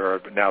bitten the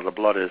bird, but now the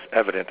blood is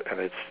evident and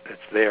it's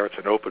there. It's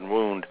an open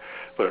wound,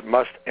 but it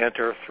must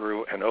enter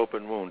through an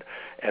open wound,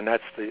 and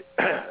that's the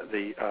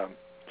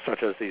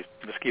such as these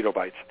mosquito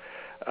bites.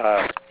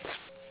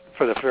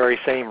 For the very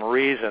same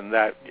reason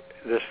that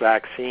this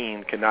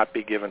vaccine cannot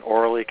be given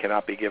orally,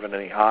 cannot be given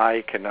in the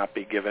eye, cannot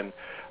be given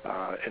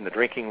in the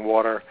drinking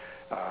water.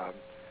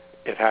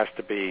 It has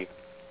to be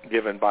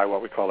given by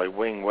what we call a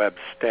wing web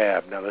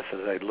stab. Now, this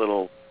is a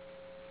little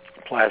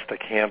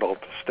plastic handled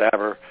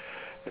stabber.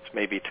 It's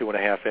maybe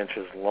 2.5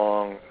 inches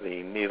long.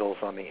 The needle's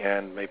on the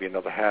end, maybe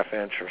another 1/2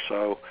 inch or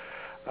so.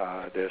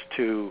 There's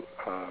 2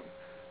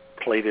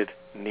 plated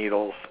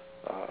needles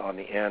on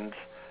the ends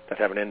that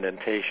have an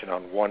indentation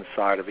on one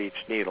side of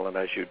each needle, and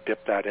as you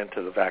dip that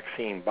into the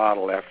vaccine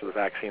bottle after the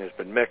vaccine has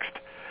been mixed,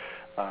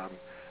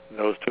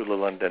 those 2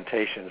 little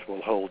indentations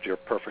will hold your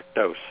perfect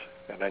dose.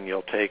 And then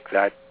you'll take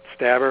that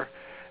stabber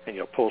and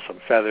you'll pull some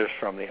feathers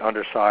from the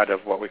underside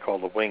of what we call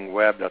the wing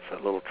web. That's a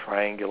little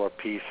triangular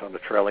piece on the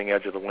trailing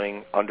edge of the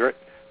wing under it.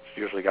 It's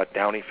usually got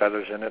downy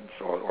feathers in it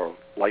or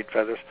light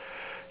feathers.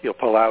 You'll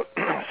pull out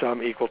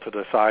some equal to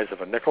the size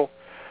of a nickel,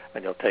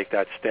 and you'll take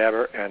that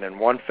stabber, and in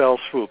one fell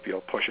swoop,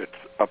 you'll push it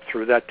up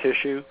through that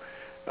tissue,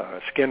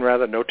 skin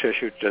rather, no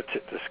tissue, just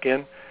the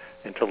skin,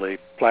 until the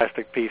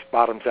plastic piece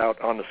bottoms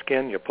out on the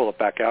skin. You pull it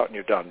back out, and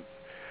you're done.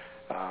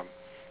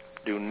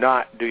 Do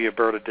not do your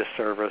bird a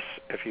disservice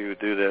if you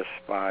do this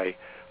by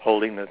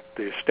holding the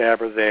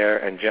stabber there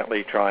and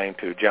trying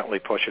to gently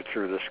push it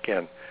through the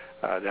skin.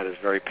 That is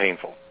very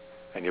painful,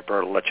 and your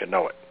bird will let you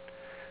know it.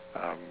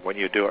 When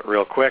you do it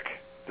real quick,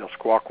 they'll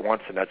squawk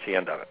once, and that's the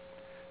end of it.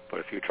 But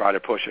if you try to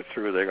push it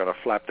through, they're going to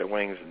flap their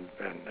wings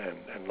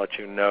and let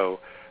you know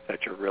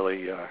that you're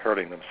really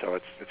hurting them. So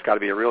it's got to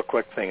be a real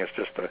quick thing. It's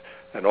just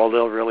and all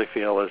they'll really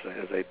feel is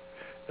a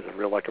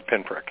real like a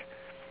pinprick.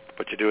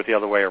 But you do it the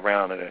other way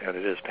around, and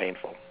it is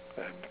painful,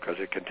 and because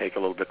it can take a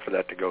little bit for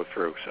that to go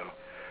through. So,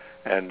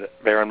 and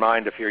bear in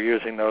mind, if you're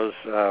using those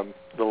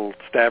little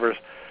stabbers,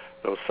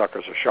 those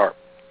suckers are sharp.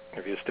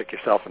 If you stick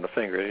yourself in the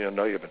finger, you'll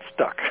know you've been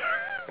stuck.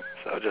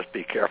 So just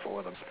be careful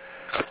with them.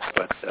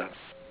 But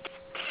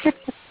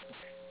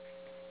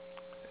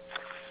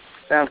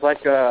sounds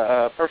like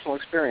a personal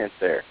experience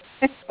there.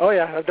 Oh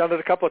yeah, I've done it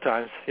a couple of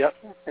times. Yep,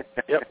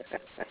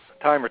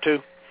 time or two.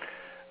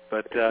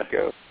 But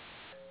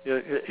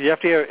you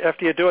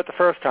after you do it the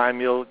first time,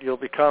 you'll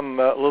become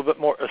a little bit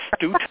more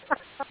astute.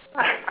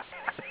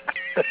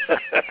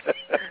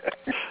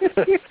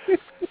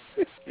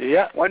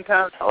 Yeah, one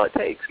time all it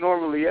takes.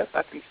 Normally, yes,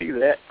 I can see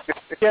that.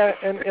 Yeah,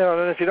 and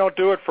and if you don't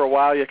do it for a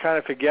while, you kind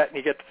of forget, and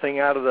you get the thing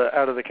out of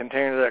the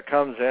container that it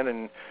comes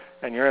in,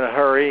 and you're in a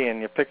hurry,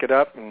 and you pick it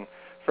up, and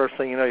first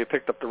thing you know, you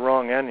picked up the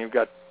wrong end. You've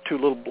got 2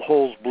 little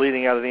holes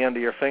bleeding out of the end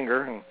of your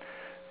finger,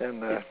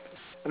 and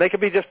they can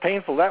be just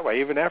painful that way,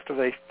 even after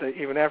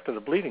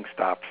the bleeding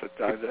stops.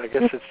 I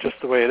guess it's just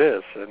the way it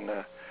is. And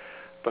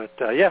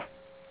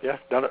yeah,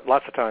 done it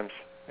lots of times.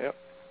 Yep.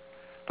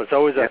 But it's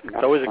always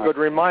a good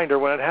reminder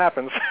when it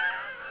happens.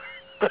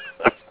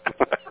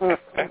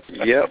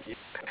 Yep.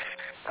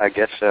 I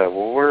guess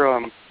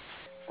we're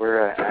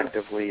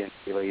actively and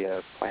really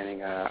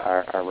planning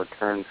our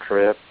return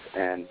trip,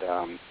 and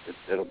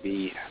it'll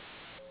be.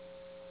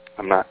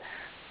 I'm not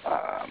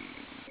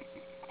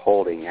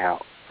holding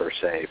out per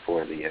se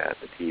for the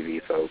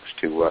TV folks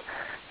to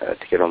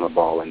get on the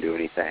ball and do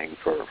anything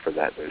for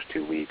those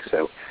 2 weeks.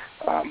 So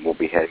we'll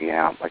be heading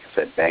out, like I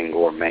said,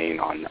 Bangor, Maine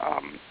on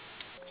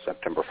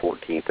September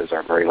 14th is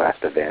our very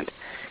last event,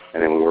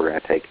 and then we were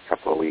going to take a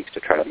couple of weeks to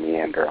try to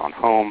meander on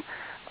home.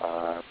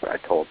 But I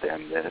told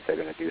them that if they're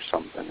going to do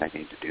something, they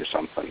need to do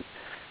something,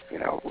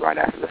 right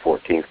after the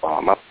 14th while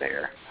I'm up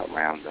there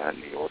around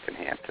New York and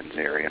Hamptons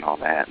area and all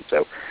that. And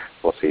so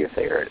we'll see if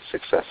they're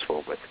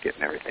successful with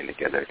getting everything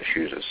together to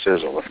shoot a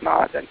sizzle. If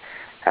not, then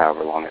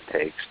however long it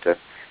takes to,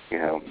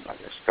 I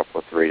guess a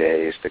couple of 3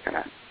 days to kind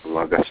of,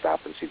 we'll go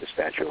stop and see the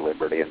Statue of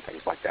Liberty and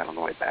things like that on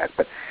the way back.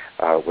 But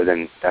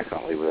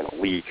definitely within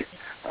a week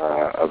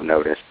of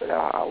notice, but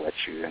I'll let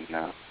you and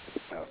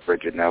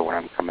Brigid know when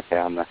I'm coming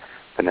down the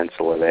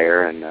peninsula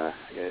there, and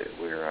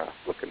we're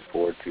looking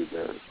forward to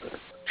the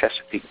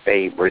Chesapeake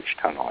Bay Bridge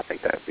Tunnel. I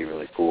think that would be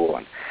really cool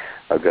and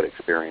a good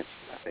experience.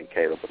 I think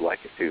Caleb would like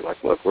it too.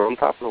 Like, look, we're on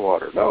top of the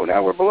water. No,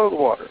 now we're below the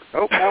water.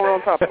 Nope, now we're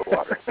on top of the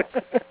water.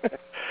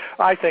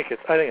 I think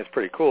it's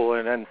pretty cool,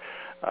 and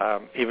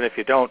even if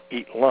you don't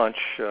eat lunch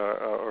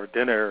or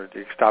dinner,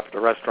 you stop at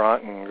the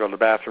restaurant and go to the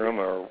bathroom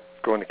or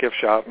go in the gift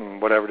shop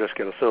and whatever, just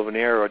get a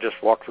souvenir or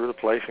just walk through the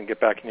place and get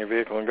back in your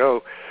vehicle and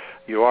go.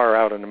 You are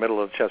out in the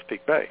middle of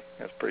Chesapeake Bay.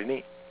 That's pretty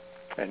neat,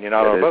 and you're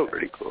not on a boat.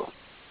 Pretty cool.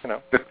 And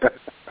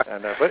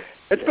but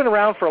it's been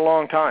around for a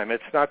long time.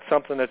 It's not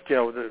something that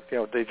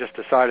they just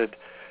decided.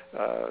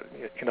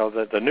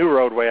 The new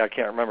roadway, I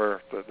can't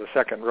remember the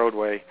second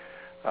roadway,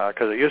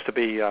 because it used to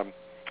be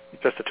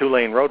just a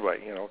 2-lane roadway,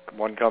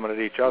 one coming at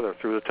each other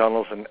through the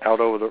tunnels and out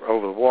over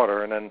the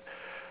water. And then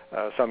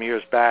some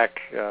years back,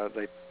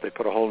 they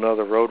put a whole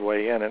nother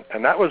roadway in,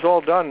 and that was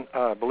all done,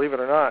 believe it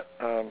or not.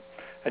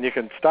 And you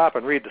can stop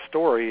and read the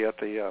story at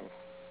the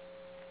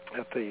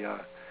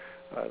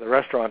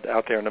restaurant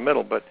out there in the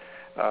middle. But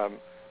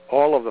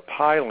all of the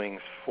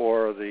pilings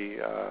for the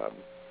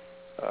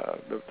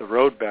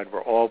roadbed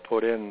were all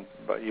put in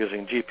by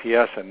using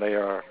GPS, and they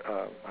are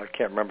I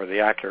can't remember the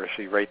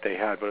accuracy rate they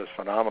had, but it was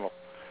phenomenal.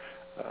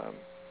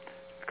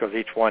 Because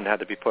each one had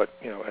to be put,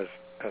 as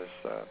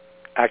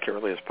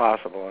accurately as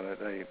possible, and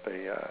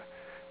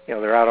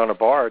they're out on a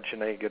barge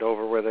and they get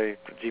over where the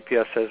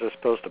GPS says they're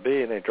supposed to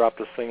be, and they drop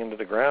this thing into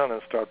the ground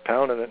and start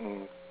pounding it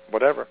and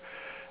whatever.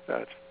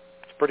 It's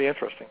pretty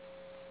interesting.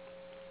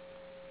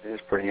 It is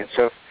pretty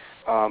interesting.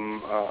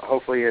 So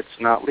hopefully it's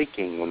not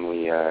leaking when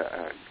we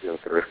go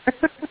through.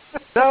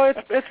 No,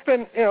 it's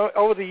been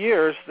over the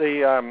years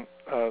the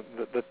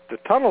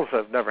tunnels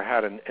have never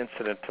had an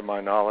incident to my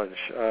knowledge.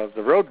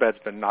 The roadbed's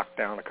been knocked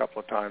down a couple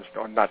of times,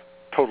 or not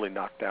totally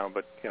knocked down,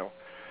 but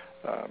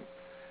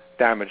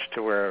damaged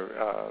to where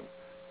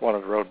one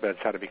of the roadbeds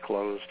had to be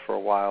closed for a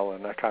while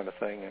and that kind of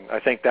thing. And I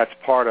think that's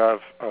part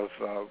of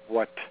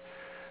what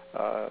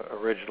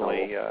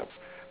originally,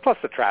 plus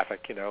the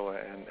traffic,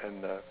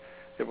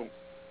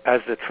 as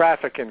the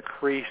traffic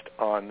increased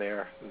on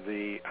there,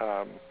 the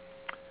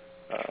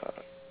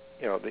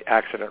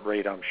accident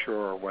rate, I'm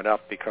sure, went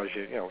up because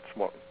it's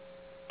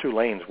 2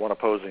 lanes, one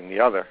opposing the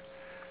other.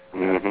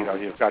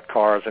 Mm-hmm. You've got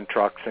cars and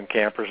trucks and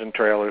campers and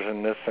trailers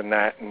and this and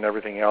that and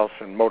everything else,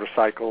 and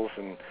motorcycles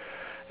and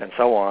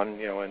so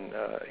on. And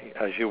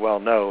as you well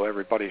know,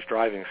 everybody's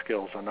driving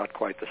skills are not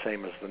quite the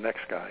same as the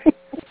next guy.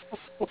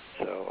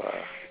 So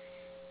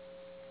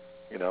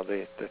you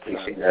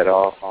see that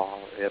all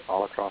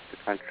across the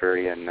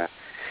country, and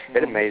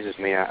it amazes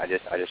me. I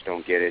just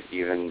don't get it.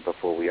 Even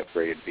before we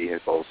upgraded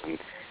vehicles, and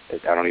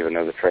I don't even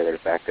know the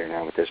trailers back there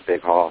now with this big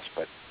hoss,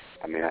 but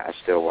I mean, I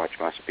still watch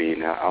my speed.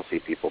 Now I'll see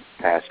people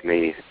pass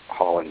me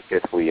hauling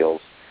fifth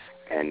wheels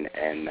and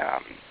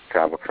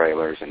travel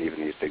trailers and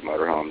even these big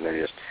motorhomes.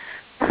 They're just,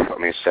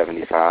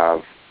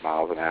 75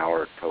 miles an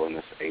hour, towing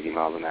this 80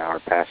 miles an hour.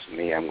 Passing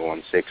me, I'm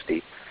going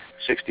 60,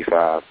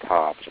 65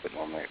 tops, but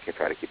normally I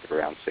try to keep it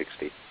around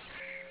 60.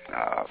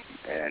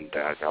 And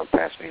they'll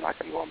pass me like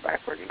I'm going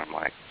backward, and I'm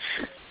like,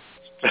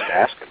 just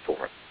asking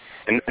for it.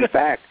 And in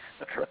fact,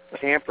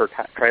 camper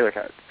trailer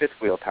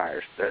fifth wheel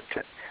tires,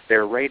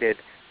 they're rated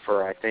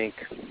for, I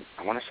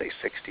want to say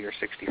 60 or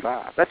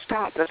 65. That's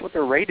top. That's what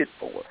they're rated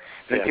for.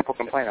 And then people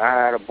complain,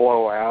 I had a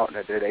blowout and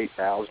I did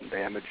 8,000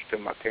 damage to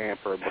my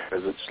camper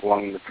because it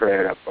slung the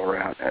tread up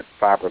around that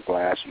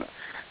fiberglass. And,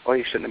 well,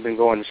 you shouldn't have been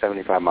going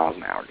 75 miles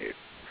an hour, dude.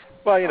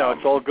 Well,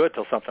 it's all good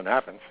till something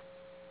happens.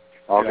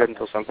 All good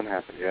until something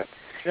happens, yeah.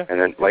 And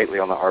then lately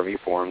on the RV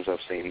forums,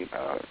 I've seen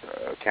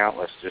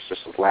countless, just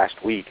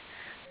last week,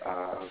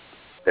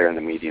 they're in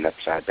the median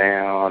upside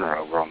down or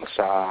over on the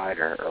side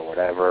or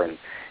whatever.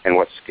 And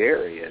what's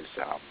scary is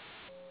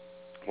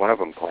one of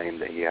them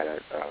claimed that he had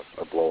a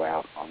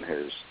blowout on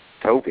his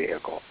tow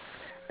vehicle,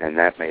 and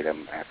that made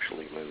him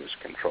actually lose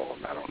control.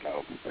 And I don't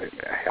know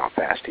how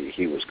fast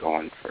he was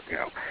going for,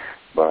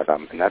 but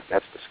and that's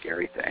the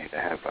scary thing, to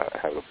have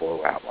a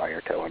blowout while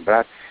you're towing.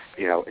 But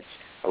it's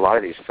a lot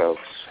of these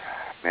folks,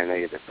 man,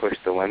 they either push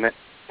the limit,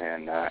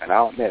 and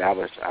I'll admit I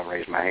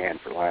raised my hand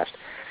for the last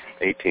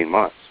 18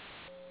 months.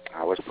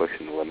 I was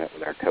pushing the limit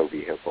with our tow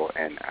vehicle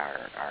and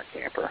our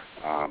camper,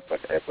 but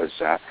it was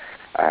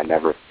I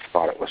never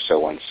thought it was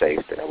so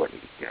unsafe that I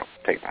wouldn't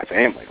take my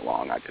family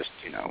along. I just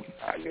I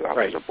knew I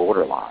was a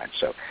borderline,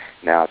 so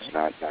now it's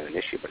not an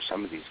issue. But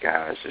some of these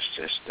guys, it's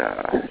just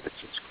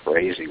it's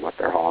crazy what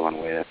they're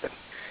hauling with and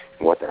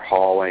what they're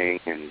hauling,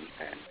 and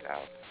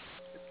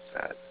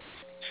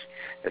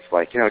it's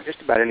like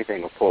just about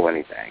anything will pull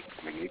anything.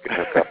 I mean, you can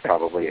hook up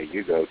probably a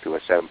Yugo to a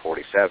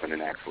 747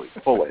 and actually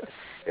pull it.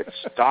 It's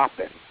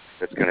stopping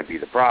that's going to be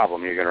the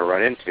problem you're going to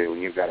run into,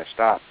 and you've got to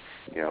stop,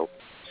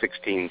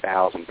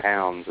 16,000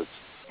 pounds. It's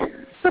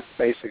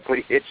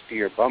basically hitched to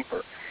your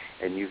bumper,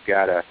 and you've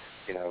got a,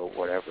 a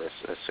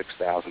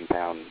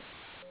 6,000-pound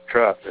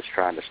truck that's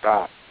trying to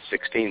stop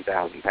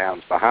 16,000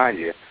 pounds behind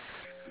you.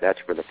 That's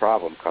where the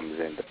problem comes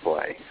into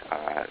play.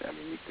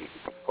 You can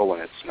pull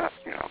it, it's not,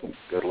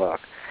 good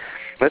luck.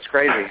 That's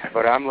crazy,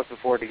 but I'm looking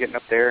forward to getting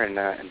up there and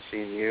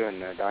seeing you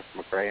and Dr.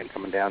 McCrea and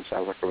coming down.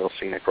 Sounds like a real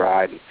scenic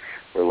ride, and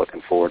we're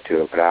looking forward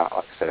to it. But like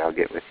I said, I'll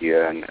get with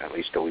you at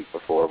least a week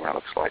before when it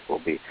looks like we'll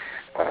be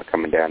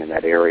coming down in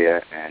that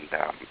area, and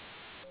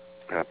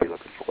I'll be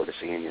looking forward to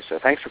seeing you. So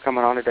thanks for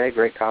coming on today.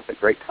 Great topic,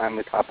 great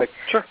timely topic.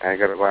 Sure. I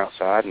got to go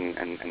outside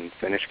and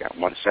finish. Got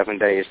 7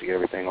 days to get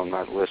everything on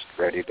my list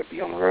ready to be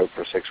on the road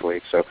for 6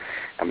 weeks. So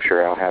I'm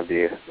sure I'll have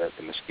the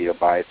mosquito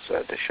bites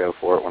to show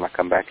for it when I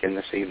come back in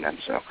this evening.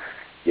 So.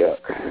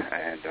 Yuck.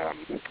 And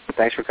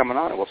thanks for coming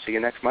on, and we'll see you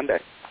next Monday.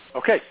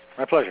 Okay,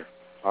 my pleasure.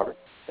 All right,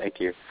 thank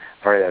you.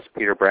 All right, that's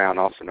Peter Brown,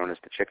 also known as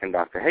the Chicken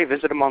Doctor. Hey,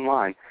 visit him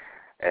online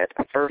at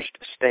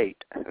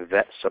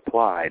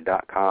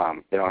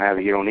firststatevetsupply.com. They don't have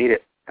it, you don't need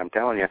it. I'm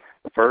telling you,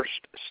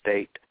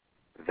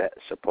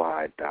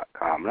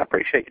 firststatevetsupply.com. And I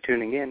appreciate you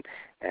tuning in.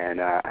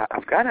 And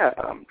I've got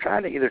I'm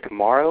trying to either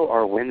tomorrow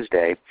or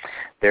Wednesday,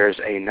 there's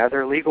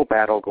another legal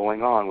battle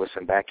going on with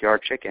some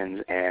backyard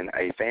chickens and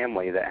a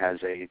family that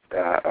has a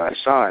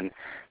son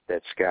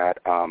that's got,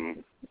 what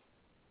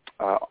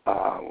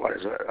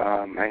is it?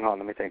 Hang on,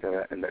 let me think of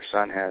it. And their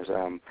son has,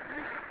 oh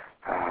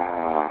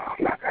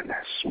my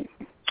goodness.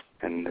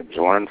 And there was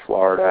one in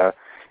Florida,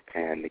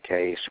 and the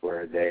case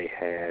where they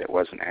had, it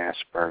wasn't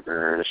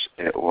Asperger's,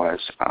 it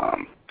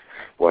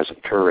wasn't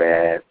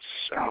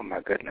Tourette's, oh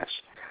my goodness.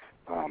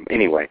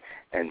 Anyway,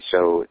 and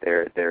so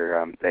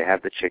they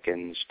have the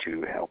chickens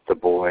to help the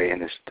boy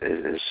and his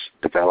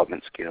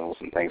development skills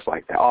and things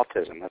like that.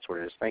 Autism, that's what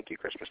it is. Thank you,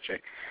 Christmas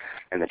Chick,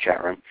 in the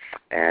chat room.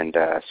 And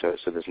so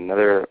there's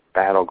another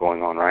battle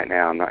going on right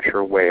now. I'm not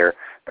sure where,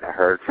 but I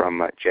heard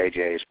from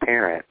JJ's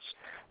parents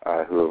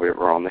who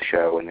were on the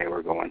show, and they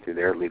were going through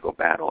their legal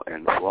battle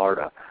in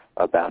Florida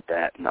about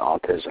that and the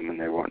autism, and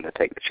they were wanting to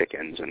take the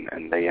chickens,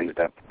 and they ended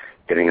up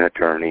getting an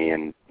attorney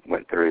and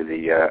went through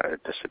the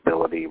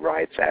Disability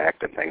Rights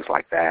Act and things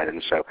like that,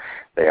 and so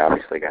they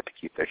obviously got to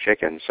keep their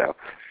chickens. So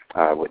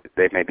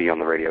they may be on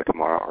the radio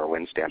tomorrow or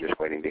Wednesday. I'm just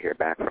waiting to hear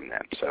back from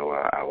them. So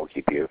I will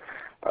keep you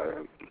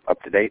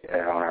up to date on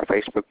our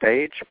Facebook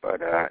page.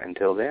 But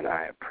until then,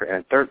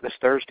 this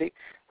Thursday,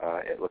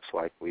 it looks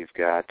like we've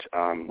got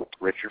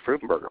Richard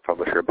Freudenberger,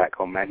 publisher of Back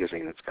Home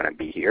Magazine, that's going to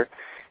be here.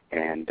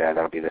 And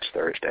that'll be this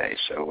Thursday.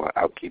 So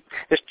I'll keep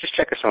just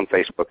check us on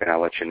Facebook, and I'll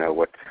let you know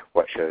what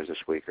shows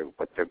this week or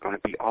what they're going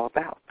to be all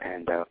about.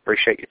 And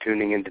appreciate you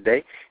tuning in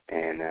today,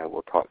 and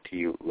we'll talk to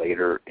you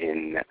later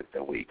in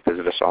the week.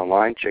 Visit us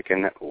online,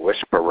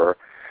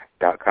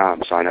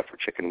 chickenwhisperer.com. Sign up for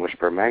Chicken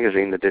Whisperer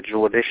Magazine. The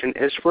digital edition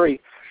is free.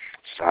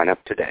 Sign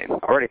up today.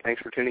 All righty,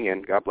 thanks for tuning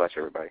in. God bless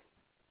everybody.